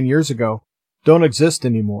happening 10 years ago, don't exist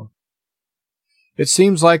anymore. It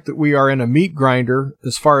seems like that we are in a meat grinder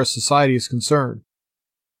as far as society is concerned.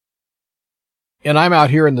 And I'm out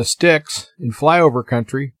here in the sticks, in flyover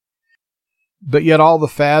country, but yet all the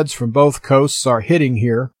fads from both coasts are hitting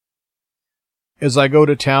here. As I go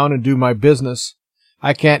to town and do my business,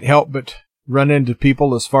 I can't help but run into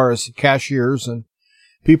people as far as cashiers and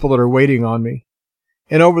people that are waiting on me.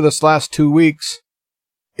 And over this last 2 weeks,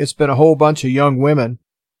 it's been a whole bunch of young women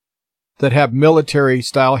that have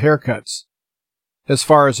military-style haircuts, as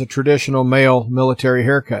far as a traditional male military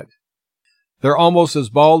haircut. They're almost as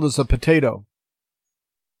bald as a potato.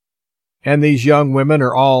 And these young women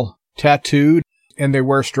are all tattooed, and they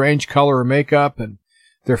wear strange color makeup, and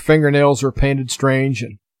their fingernails are painted strange.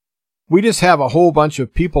 And we just have a whole bunch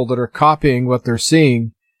of people that are copying what they're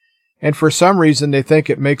seeing, and for some reason they think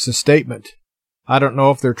it makes a statement. I don't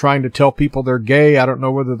know if they're trying to tell people they're gay. I don't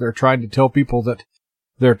know whether they're trying to tell people that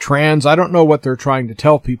they're trans. I don't know what they're trying to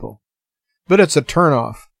tell people. But it's a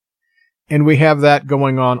turnoff. And we have that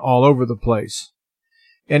going on all over the place.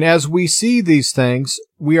 And as we see these things,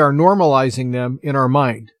 we are normalizing them in our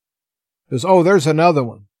mind. There's another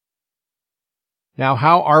one. Now,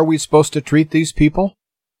 how are we supposed to treat these people?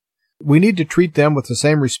 We need to treat them with the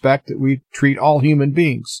same respect that we treat all human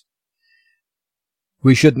beings.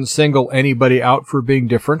 We shouldn't single anybody out for being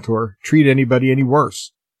different or treat anybody any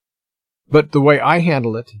worse. But the way I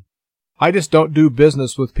handle it, I just don't do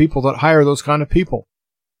business with people that hire those kind of people.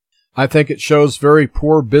 I think it shows very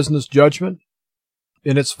poor business judgment,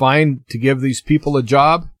 and it's fine to give these people a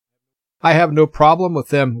job. I have no problem with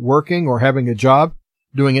them working or having a job,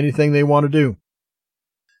 doing anything they want to do.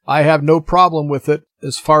 I have no problem with it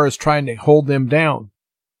as far as trying to hold them down.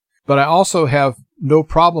 But I also have no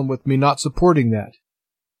problem with me not supporting that.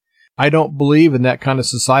 I don't believe in that kind of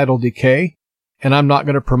societal decay, and I'm not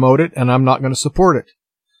going to promote it, and I'm not going to support it.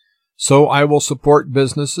 So I will support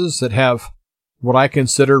businesses that have what I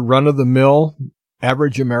consider run-of-the-mill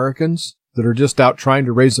average Americans that are just out trying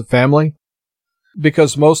to raise a family.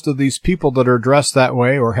 Because most of these people that are dressed that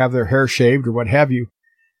way or have their hair shaved or what have you,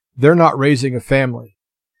 they're not raising a family.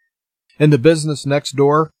 And the business next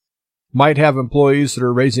door might have employees that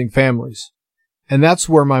are raising families. And that's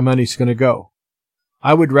where my money's going to go.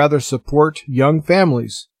 I would rather support young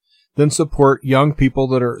families than support young people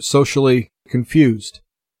that are socially confused.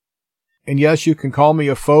 And yes, you can call me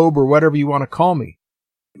a phobe or whatever you want to call me,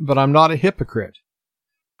 but I'm not a hypocrite.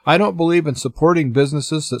 I don't believe in supporting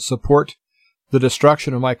businesses that support the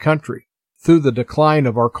destruction of my country through the decline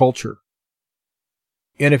of our culture.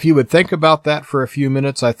 And if you would think about that for a few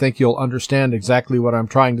minutes, I think you'll understand exactly what I'm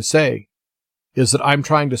trying to say, is that I'm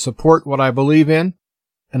trying to support what I believe in,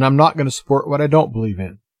 and I'm not going to support what I don't believe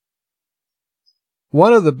in.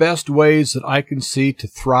 One of the best ways that I can see to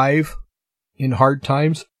thrive in hard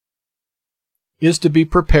times is to be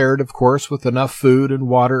prepared, of course, with enough food and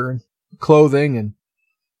water and clothing and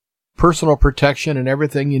personal protection and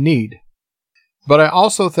everything you need. But I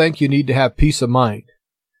also think you need to have peace of mind.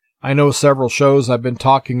 I know several shows I've been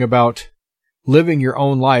talking about living your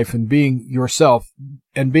own life and being yourself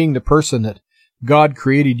and being the person that God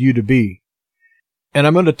created you to be. And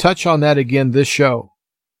I'm going to touch on that again this show.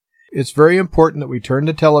 It's very important that we turn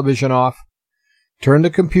the television off, turn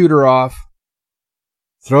the computer off,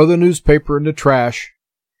 throw the newspaper in the trash,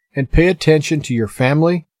 and pay attention to your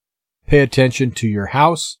family, pay attention to your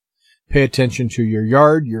house, pay attention to your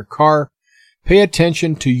yard, your car, pay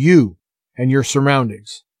attention to you and your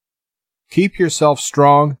surroundings. Keep yourself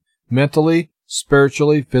strong mentally,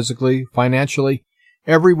 spiritually, physically, financially,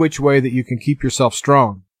 every which way that you can keep yourself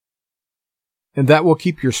strong. And that will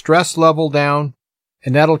keep your stress level down,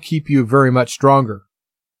 and that'll keep you very much stronger.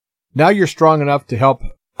 Now you're strong enough to help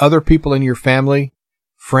other people in your family,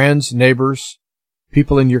 friends, neighbors,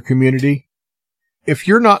 people in your community. If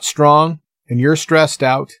you're not strong and you're stressed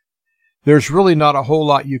out, there's really not a whole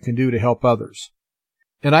lot you can do to help others.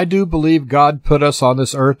 And I do believe God put us on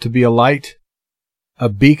this earth to be a light, a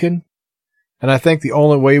beacon. And I think the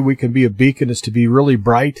only way we can be a beacon is to be really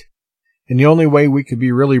bright. And the only way we can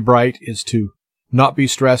be really bright is to not be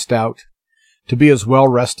stressed out, to be as well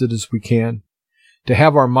rested as we can, to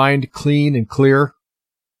have our mind clean and clear.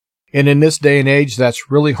 And in this day and age,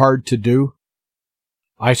 that's really hard to do.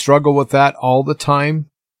 I struggle with that all the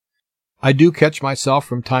time. I do catch myself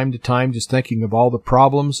from time to time just thinking of all the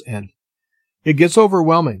problems, and it gets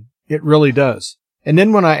overwhelming. It really does. And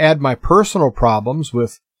then when I add my personal problems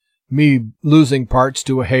with me losing parts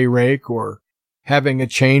to a hay rake or having a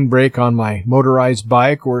chain break on my motorized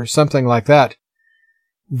bike or something like that,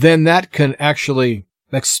 then that can actually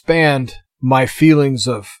expand my feelings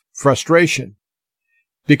of frustration,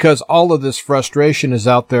 because all of this frustration is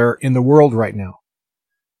out there in the world right now.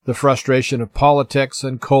 The frustration of politics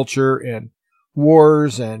and culture and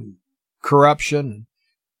wars and corruption.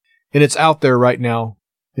 And it's out there right now,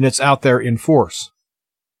 and it's out there in force.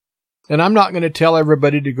 And I'm not going to tell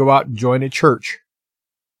everybody to go out and join a church.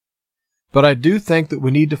 But I do think that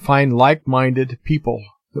we need to find like-minded people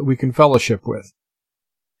that we can fellowship with.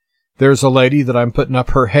 There's a lady that I'm putting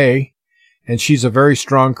up her hay, and she's a very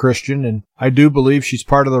strong Christian, and I do believe she's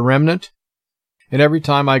part of the remnant. And every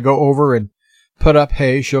time I go over and put up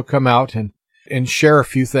hay, she'll come out and share a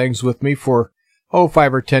few things with me for,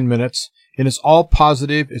 5 or 10 minutes. And it's all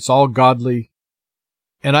positive, it's all godly.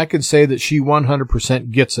 And I can say that she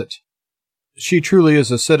 100% gets it. She truly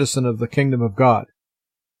is a citizen of the kingdom of God.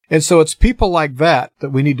 And so it's people like that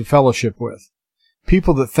we need to fellowship with.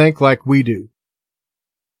 People that think like we do.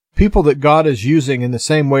 People that God is using in the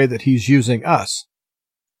same way that He's using us.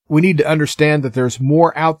 We need to understand that there's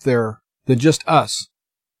more out there than just us.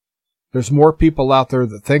 There's more people out there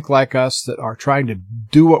that think like us, that are trying to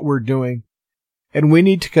do what we're doing. And we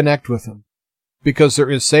need to connect with them, because there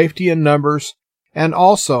is safety in numbers, and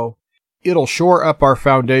also it'll shore up our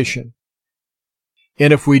foundation.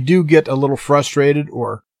 And if we do get a little frustrated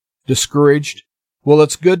or discouraged, well,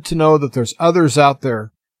 it's good to know that there's others out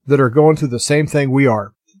there that are going through the same thing we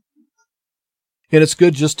are. And it's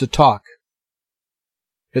good just to talk.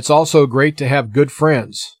 It's also great to have good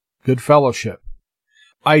friends, good fellowship.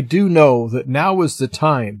 I do know that now is the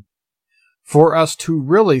time for us to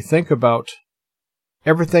really think about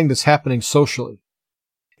everything that's happening socially.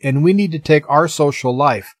 And we need to take our social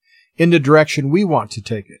life in the direction we want to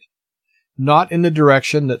take it. Not in the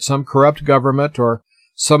direction that some corrupt government or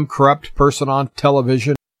some corrupt person on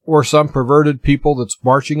television or some perverted people that's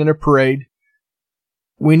marching in a parade.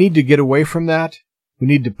 We need to get away from that. We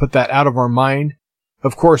need to put that out of our mind.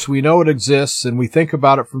 Of course, we know it exists and we think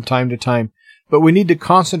about it from time to time, but we need to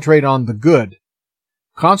concentrate on the good.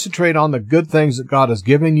 Concentrate on the good things that God has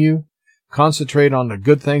given you. Concentrate on the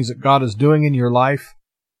good things that God is doing in your life.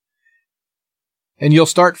 And you'll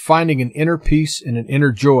start finding an inner peace and an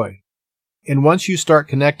inner joy. And once you start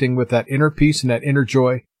connecting with that inner peace and that inner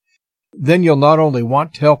joy, then you'll not only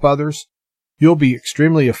want to help others, you'll be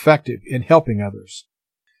extremely effective in helping others.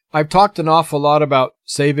 I've talked an awful lot about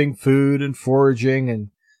saving food and foraging and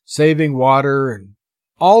saving water and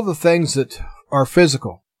all the things that are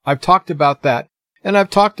physical. I've talked about that. And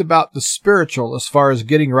I've talked about the spiritual as far as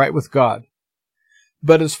getting right with God.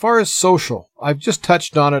 But as far as social, I've just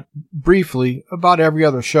touched on it briefly about every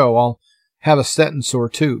other show. I'll have a sentence or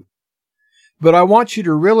two. But I want you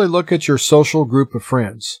to really look at your social group of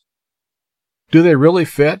friends. Do they really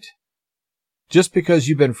fit? Just because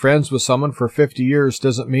you've been friends with someone for 50 years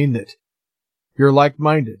doesn't mean that you're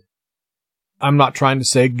like-minded. I'm not trying to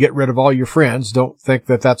say get rid of all your friends. Don't think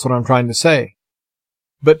that that's what I'm trying to say.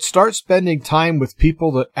 But start spending time with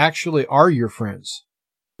people that actually are your friends.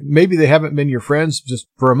 Maybe they haven't been your friends just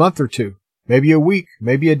for a month or two, maybe a week,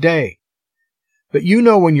 maybe a day. But you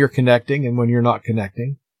know when you're connecting and when you're not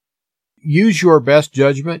connecting. Use your best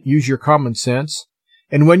judgment, use your common sense,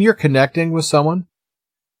 and when you're connecting with someone,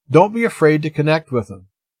 don't be afraid to connect with them.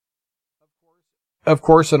 Of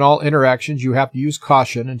course, in all interactions, you have to use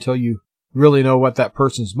caution until you really know what that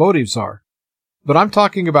person's motives are. But I'm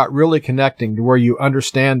talking about really connecting to where you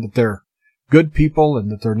understand that they're good people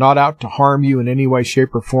and that they're not out to harm you in any way,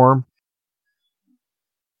 shape, or form.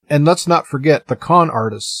 And let's not forget the con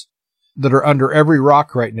artists that are under every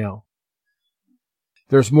rock right now.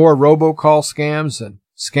 There's more robocall scams and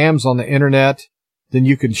scams on the internet than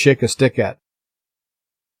you can shake a stick at.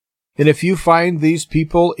 And if you find these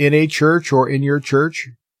people in a church or in your church,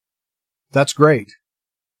 that's great.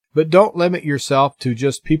 But don't limit yourself to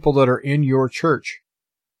just people that are in your church.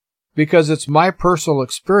 Because it's my personal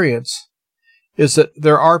experience is that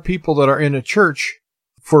there are people that are in a church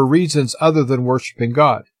for reasons other than worshiping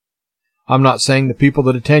God. I'm not saying the people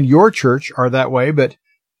that attend your church are that way, but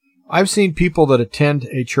I've seen people that attend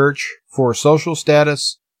a church for social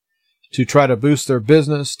status, to try to boost their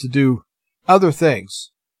business, to do other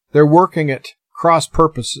things. They're working at cross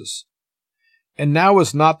purposes. And now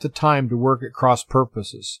is not the time to work at cross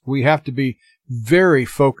purposes. We have to be very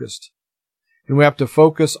focused. And we have to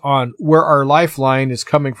focus on where our lifeline is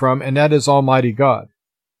coming from, and that is Almighty God.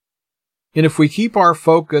 And if we keep our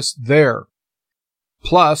focus there,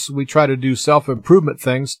 plus we try to do self-improvement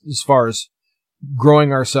things as far as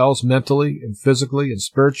growing ourselves mentally and physically and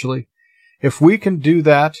spiritually, if we can do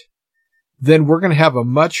that, then we're going to have a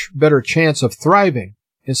much better chance of thriving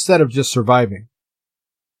instead of just surviving.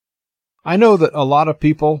 I know that a lot of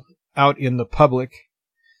people out in the public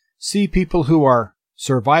see people who are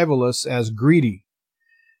survivalists as greedy,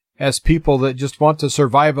 as people that just want to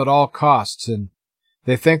survive at all costs, and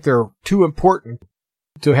they think they're too important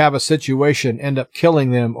to have a situation end up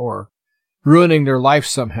killing them or ruining their life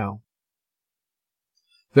somehow.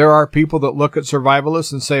 There are people that look at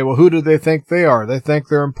survivalists and say, well, who do they think they are? They think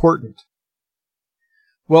they're important.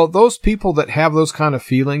 Well, those people that have those kind of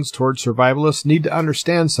feelings towards survivalists need to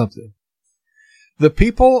understand something. The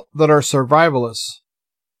people that are survivalists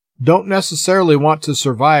don't necessarily want to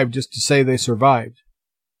survive just to say they survived.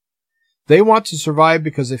 They want to survive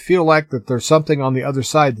because they feel like that there's something on the other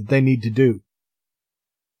side that they need to do.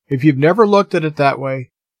 If you've never looked at it that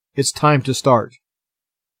way, it's time to start.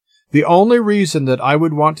 The only reason that I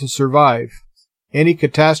would want to survive any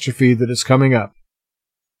catastrophe that is coming up,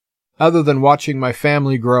 other than watching my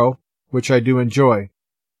family grow, which I do enjoy,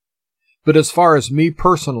 but as far as me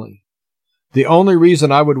personally, the only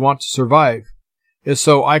reason I would want to survive is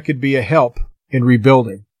so I could be a help in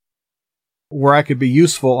rebuilding, where I could be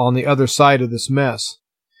useful on the other side of this mess.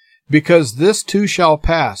 Because this too shall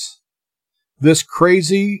pass. This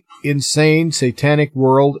crazy, insane, satanic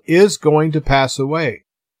world is going to pass away.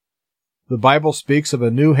 The Bible speaks of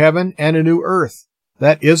a new heaven and a new earth.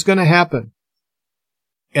 That is going to happen.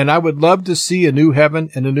 And I would love to see a new heaven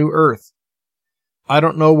and a new earth. I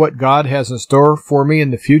don't know what God has in store for me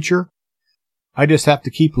in the future. I just have to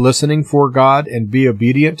keep listening for God and be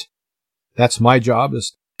obedient. That's my job,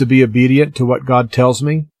 is to be obedient to what God tells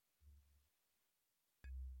me.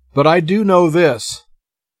 But I do know this.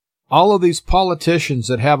 All of these politicians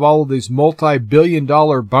that have all of these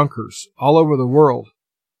multi-billion-dollar bunkers all over the world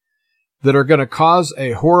that are going to cause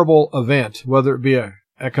a horrible event, whether it be an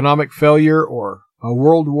economic failure or a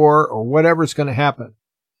world war or whatever's going to happen,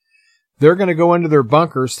 they're going to go into their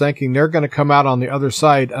bunkers thinking they're going to come out on the other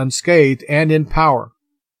side unscathed and in power.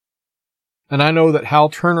 And I know that Hal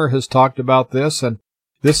Turner has talked about this, and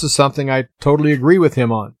this is something I totally agree with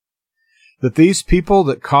him on. That these people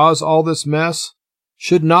that cause all this mess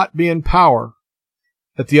should not be in power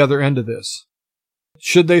at the other end of this.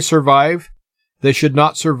 Should they survive? They should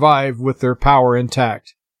not survive with their power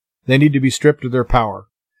intact. They need to be stripped of their power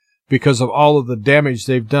because of all of the damage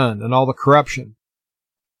they've done and all the corruption.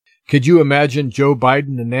 Could you imagine Joe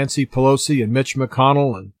Biden and Nancy Pelosi and Mitch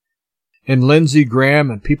McConnell and Lindsey Graham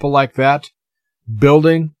and people like that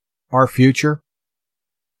building our future?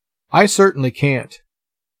 I certainly can't.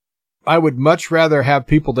 I would much rather have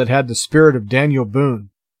people that had the spirit of Daniel Boone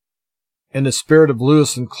and the spirit of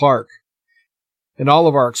Lewis and Clark and all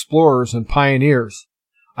of our explorers and pioneers.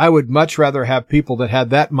 I would much rather have people that had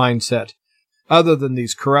that mindset other than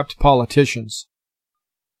these corrupt politicians.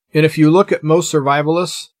 And if you look at most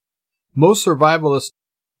survivalists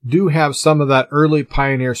do have some of that early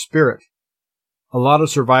pioneer spirit. A lot of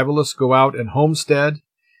survivalists go out and homestead,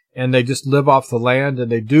 and they just live off the land,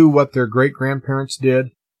 and they do what their great-grandparents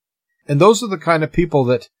did. And those are the kind of people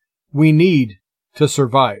that we need to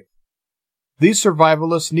survive. These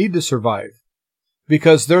survivalists need to survive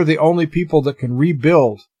because they're the only people that can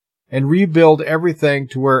rebuild everything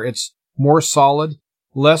to where it's more solid,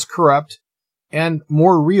 less corrupt, and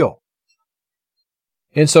more real.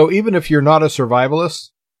 And so even if you're not a survivalist,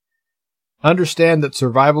 understand that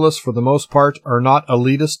survivalists, for the most part, are not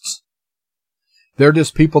elitists. They're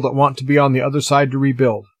just people that want to be on the other side to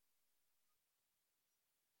rebuild.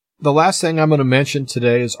 The last thing I'm going to mention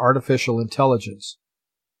today is artificial intelligence.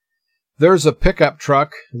 There's a pickup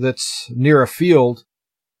truck that's near a field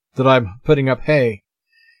that I'm putting up hay,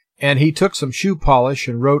 and he took some shoe polish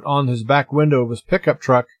and wrote on his back window of his pickup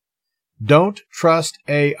truck, "Don't trust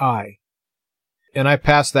AI." And I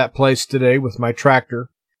passed that place today with my tractor,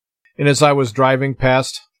 and as I was driving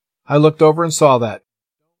past, I looked over and saw that.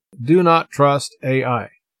 Do not trust AI.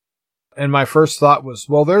 And my first thought was,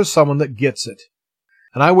 well, there's someone that gets it.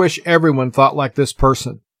 And I wish everyone thought like this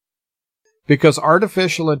person. Because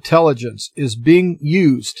artificial intelligence is being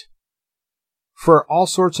used for all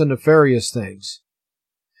sorts of nefarious things.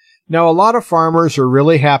 Now, a lot of farmers are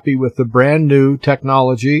really happy with the brand new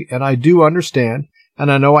technology, and I do understand.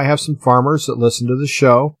 And I know I have some farmers that listen to the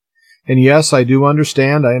show. And yes, I do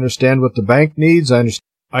understand. I understand what the bank needs.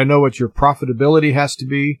 I know what your profitability has to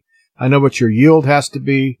be. I know what your yield has to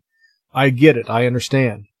be. I get it. I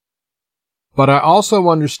understand. But I also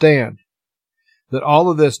understand that all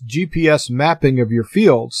of this GPS mapping of your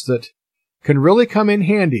fields that can really come in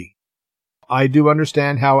handy. I do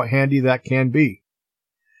understand how handy that can be.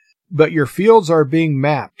 But your fields are being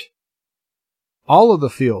mapped. All of the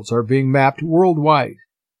fields are being mapped worldwide.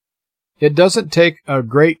 It doesn't take a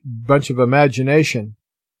great bunch of imagination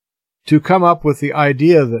to come up with the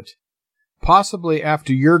idea that possibly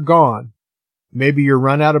after you're gone, maybe you're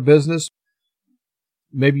run out of business,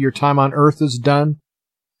 maybe your time on earth is done,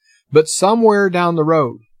 but somewhere down the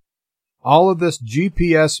road, all of this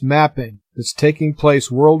GPS mapping that's taking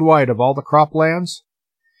place worldwide of all the croplands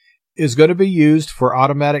is going to be used for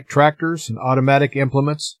automatic tractors and automatic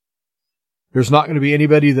implements. There's not going to be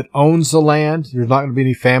anybody that owns the land. There's not going to be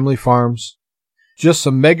any family farms. Just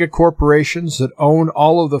some mega corporations that own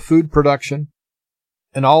all of the food production.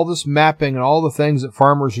 And all this mapping and all the things that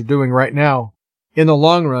farmers are doing right now, in the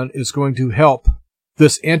long run, is going to help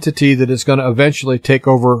this entity that is going to eventually take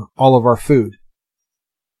over all of our food.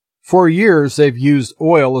 For years, they've used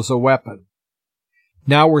oil as a weapon.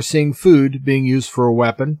 Now we're seeing food being used for a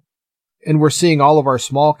weapon. And we're seeing all of our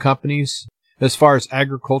small companies, as far as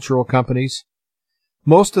agricultural companies,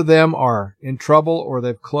 most of them are in trouble, or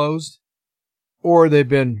they've closed, or they've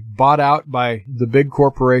been bought out by the big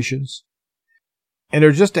corporations. And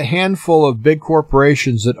there's just a handful of big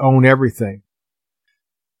corporations that own everything.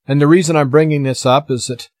 And the reason I'm bringing this up is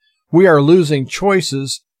that we are losing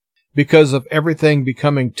choices because of everything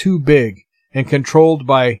becoming too big and controlled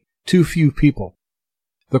by too few people.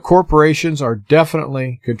 The corporations are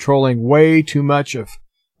definitely controlling way too much of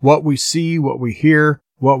what we see, what we hear,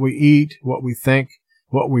 what we eat, what we think,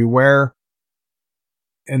 what we wear.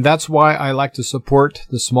 And that's why I like to support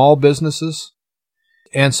the small businesses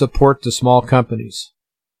and support the small companies.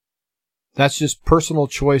 That's just personal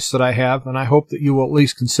choice that I have, and I hope that you will at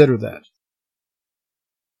least consider that.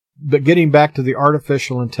 But getting back to the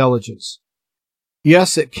artificial intelligence.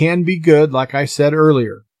 Yes, it can be good, like I said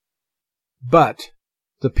earlier. But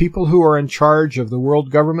the people who are in charge of the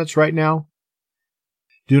world governments right now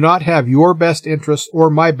do not have your best interests or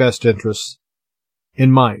my best interests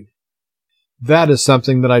in mind. That is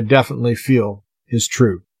something that I definitely feel is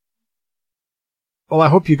true. Well, I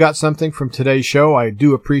hope you got something from today's show. I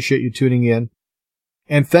do appreciate you tuning in.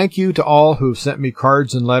 And thank you to all who've sent me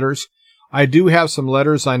cards and letters. I do have some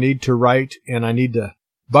letters I need to write, and I need to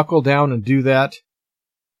buckle down and do that.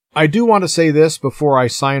 I do want to say this before I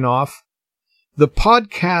sign off. The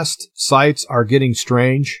podcast sites are getting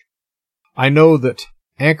strange. I know that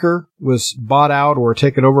Anchor was bought out or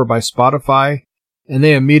taken over by Spotify, and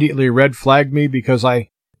they immediately red flagged me because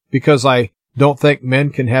I don't think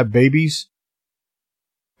men can have babies.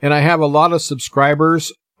 And I have a lot of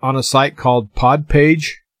subscribers on a site called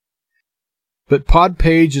Podpage. But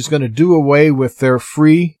Podpage is going to do away with their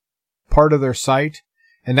free part of their site,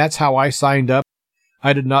 and that's how I signed up.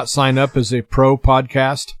 I did not sign up as a pro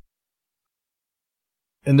podcast.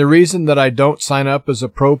 And the reason that I don't sign up as a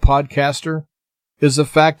pro podcaster is the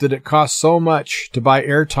fact that it costs so much to buy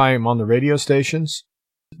airtime on the radio stations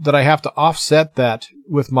that I have to offset that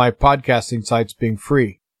with my podcasting sites being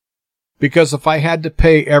free. Because if I had to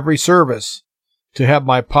pay every service to have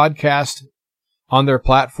my podcast on their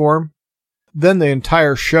platform, then the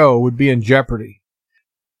entire show would be in jeopardy.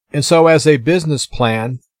 And so as a business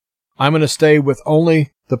plan, I'm going to stay with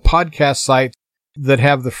only the podcast sites that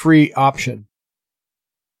have the free option.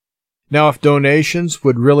 Now, if donations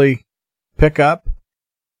would really pick up,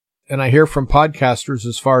 and I hear from podcasters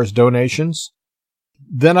as far as donations,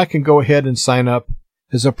 then I can go ahead and sign up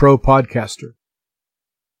as a pro podcaster.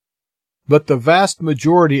 But the vast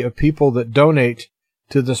majority of people that donate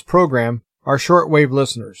to this program are shortwave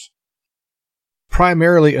listeners,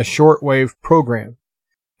 primarily a shortwave program.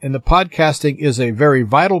 And the podcasting is a very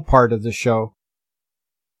vital part of the show,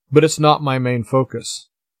 but it's not my main focus.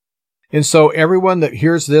 And so everyone that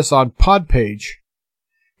hears this on Podpage,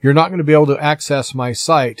 you're not going to be able to access my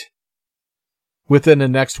site within the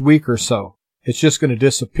next week or so. It's just going to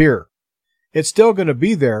disappear. It's still going to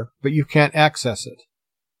be there, but you can't access it.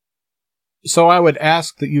 So I would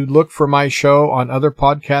ask that you look for my show on other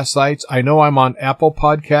podcast sites. I know I'm on Apple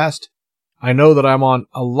Podcast. I know that I'm on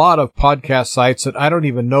a lot of podcast sites that I don't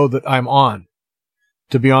even know that I'm on.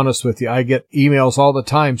 To be honest with you, I get emails all the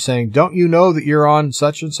time saying, don't you know that you're on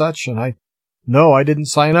such and such? And no, I didn't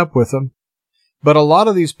sign up with them. But a lot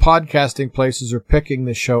of these podcasting places are picking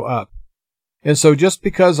the show up. And so just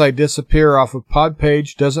because I disappear off of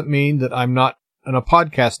Podpage doesn't mean that I'm not on a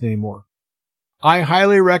podcast anymore. I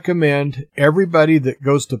highly recommend everybody that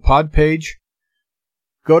goes to Podpage,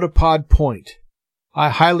 go to Podpoint. I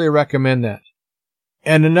highly recommend that.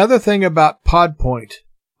 And another thing about Podpoint,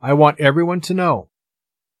 I want everyone to know.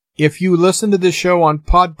 If you listen to this show on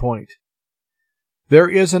Podpoint, there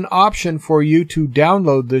is an option for you to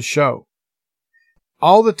download this show.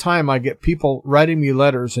 All the time I get people writing me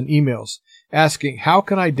letters and emails asking, how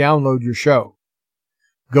can I download your show?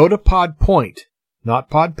 Go to Podpoint, not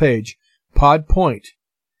Podpage, Podpoint,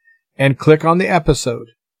 and click on the episode.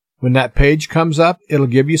 When that page comes up, it'll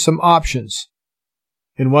give you some options.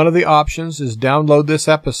 And one of the options is download this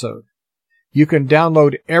episode. You can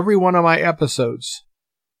download every one of my episodes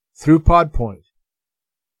through Podpoint.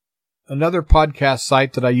 Another podcast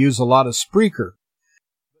site that I use a lot is Spreaker.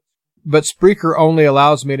 But Spreaker only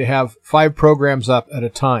allows me to have 5 programs up at a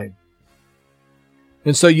time.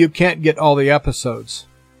 And so you can't get all the episodes.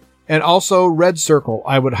 And also Red Circle.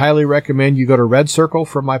 I would highly recommend you go to Red Circle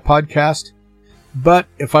for my podcast. But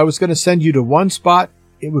if I was going to send you to one spot,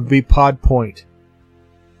 it would be Podpoint.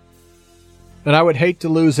 And I would hate to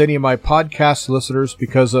lose any of my podcast listeners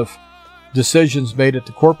because of decisions made at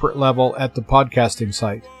the corporate level at the podcasting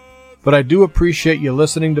site. But I do appreciate you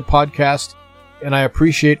listening to podcasts, and I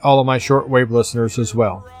appreciate all of my shortwave listeners as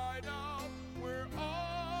well.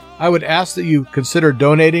 I would ask that you consider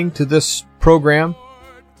donating to this program.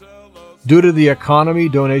 Due to the economy,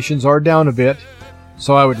 donations are down a bit,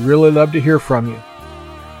 so I would really love to hear from you.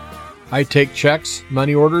 I take checks,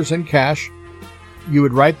 money orders, and cash. You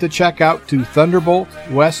would write the check out to Thunderbolt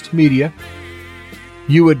West Media.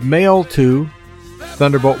 You would mail to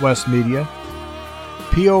Thunderbolt West Media,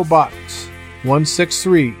 P.O. Box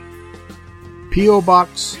 163, P.O.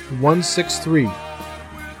 Box 163,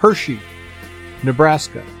 Hershey,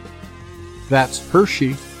 Nebraska. That's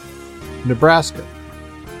Hershey, Nebraska.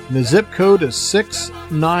 And the zip code is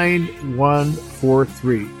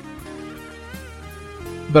 69143.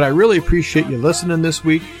 But I really appreciate you listening this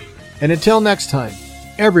week. And until next time,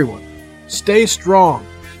 everyone, stay strong,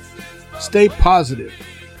 stay positive,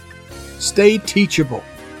 stay teachable,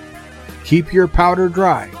 keep your powder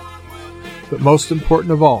dry, but most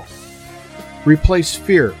important of all, replace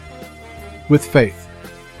fear with faith.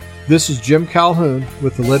 This is Jim Calhoun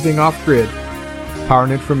with the Living Off Grid Power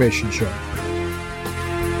and Information Show.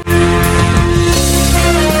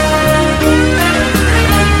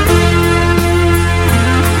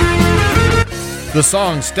 The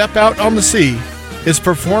song Step Out on the Sea is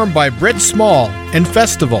performed by Britt Small and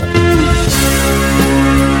Festival.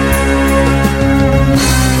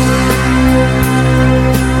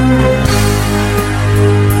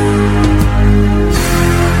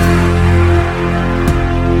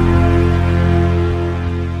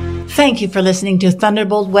 Thank you for listening to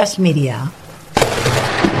Thunderbolt West Media.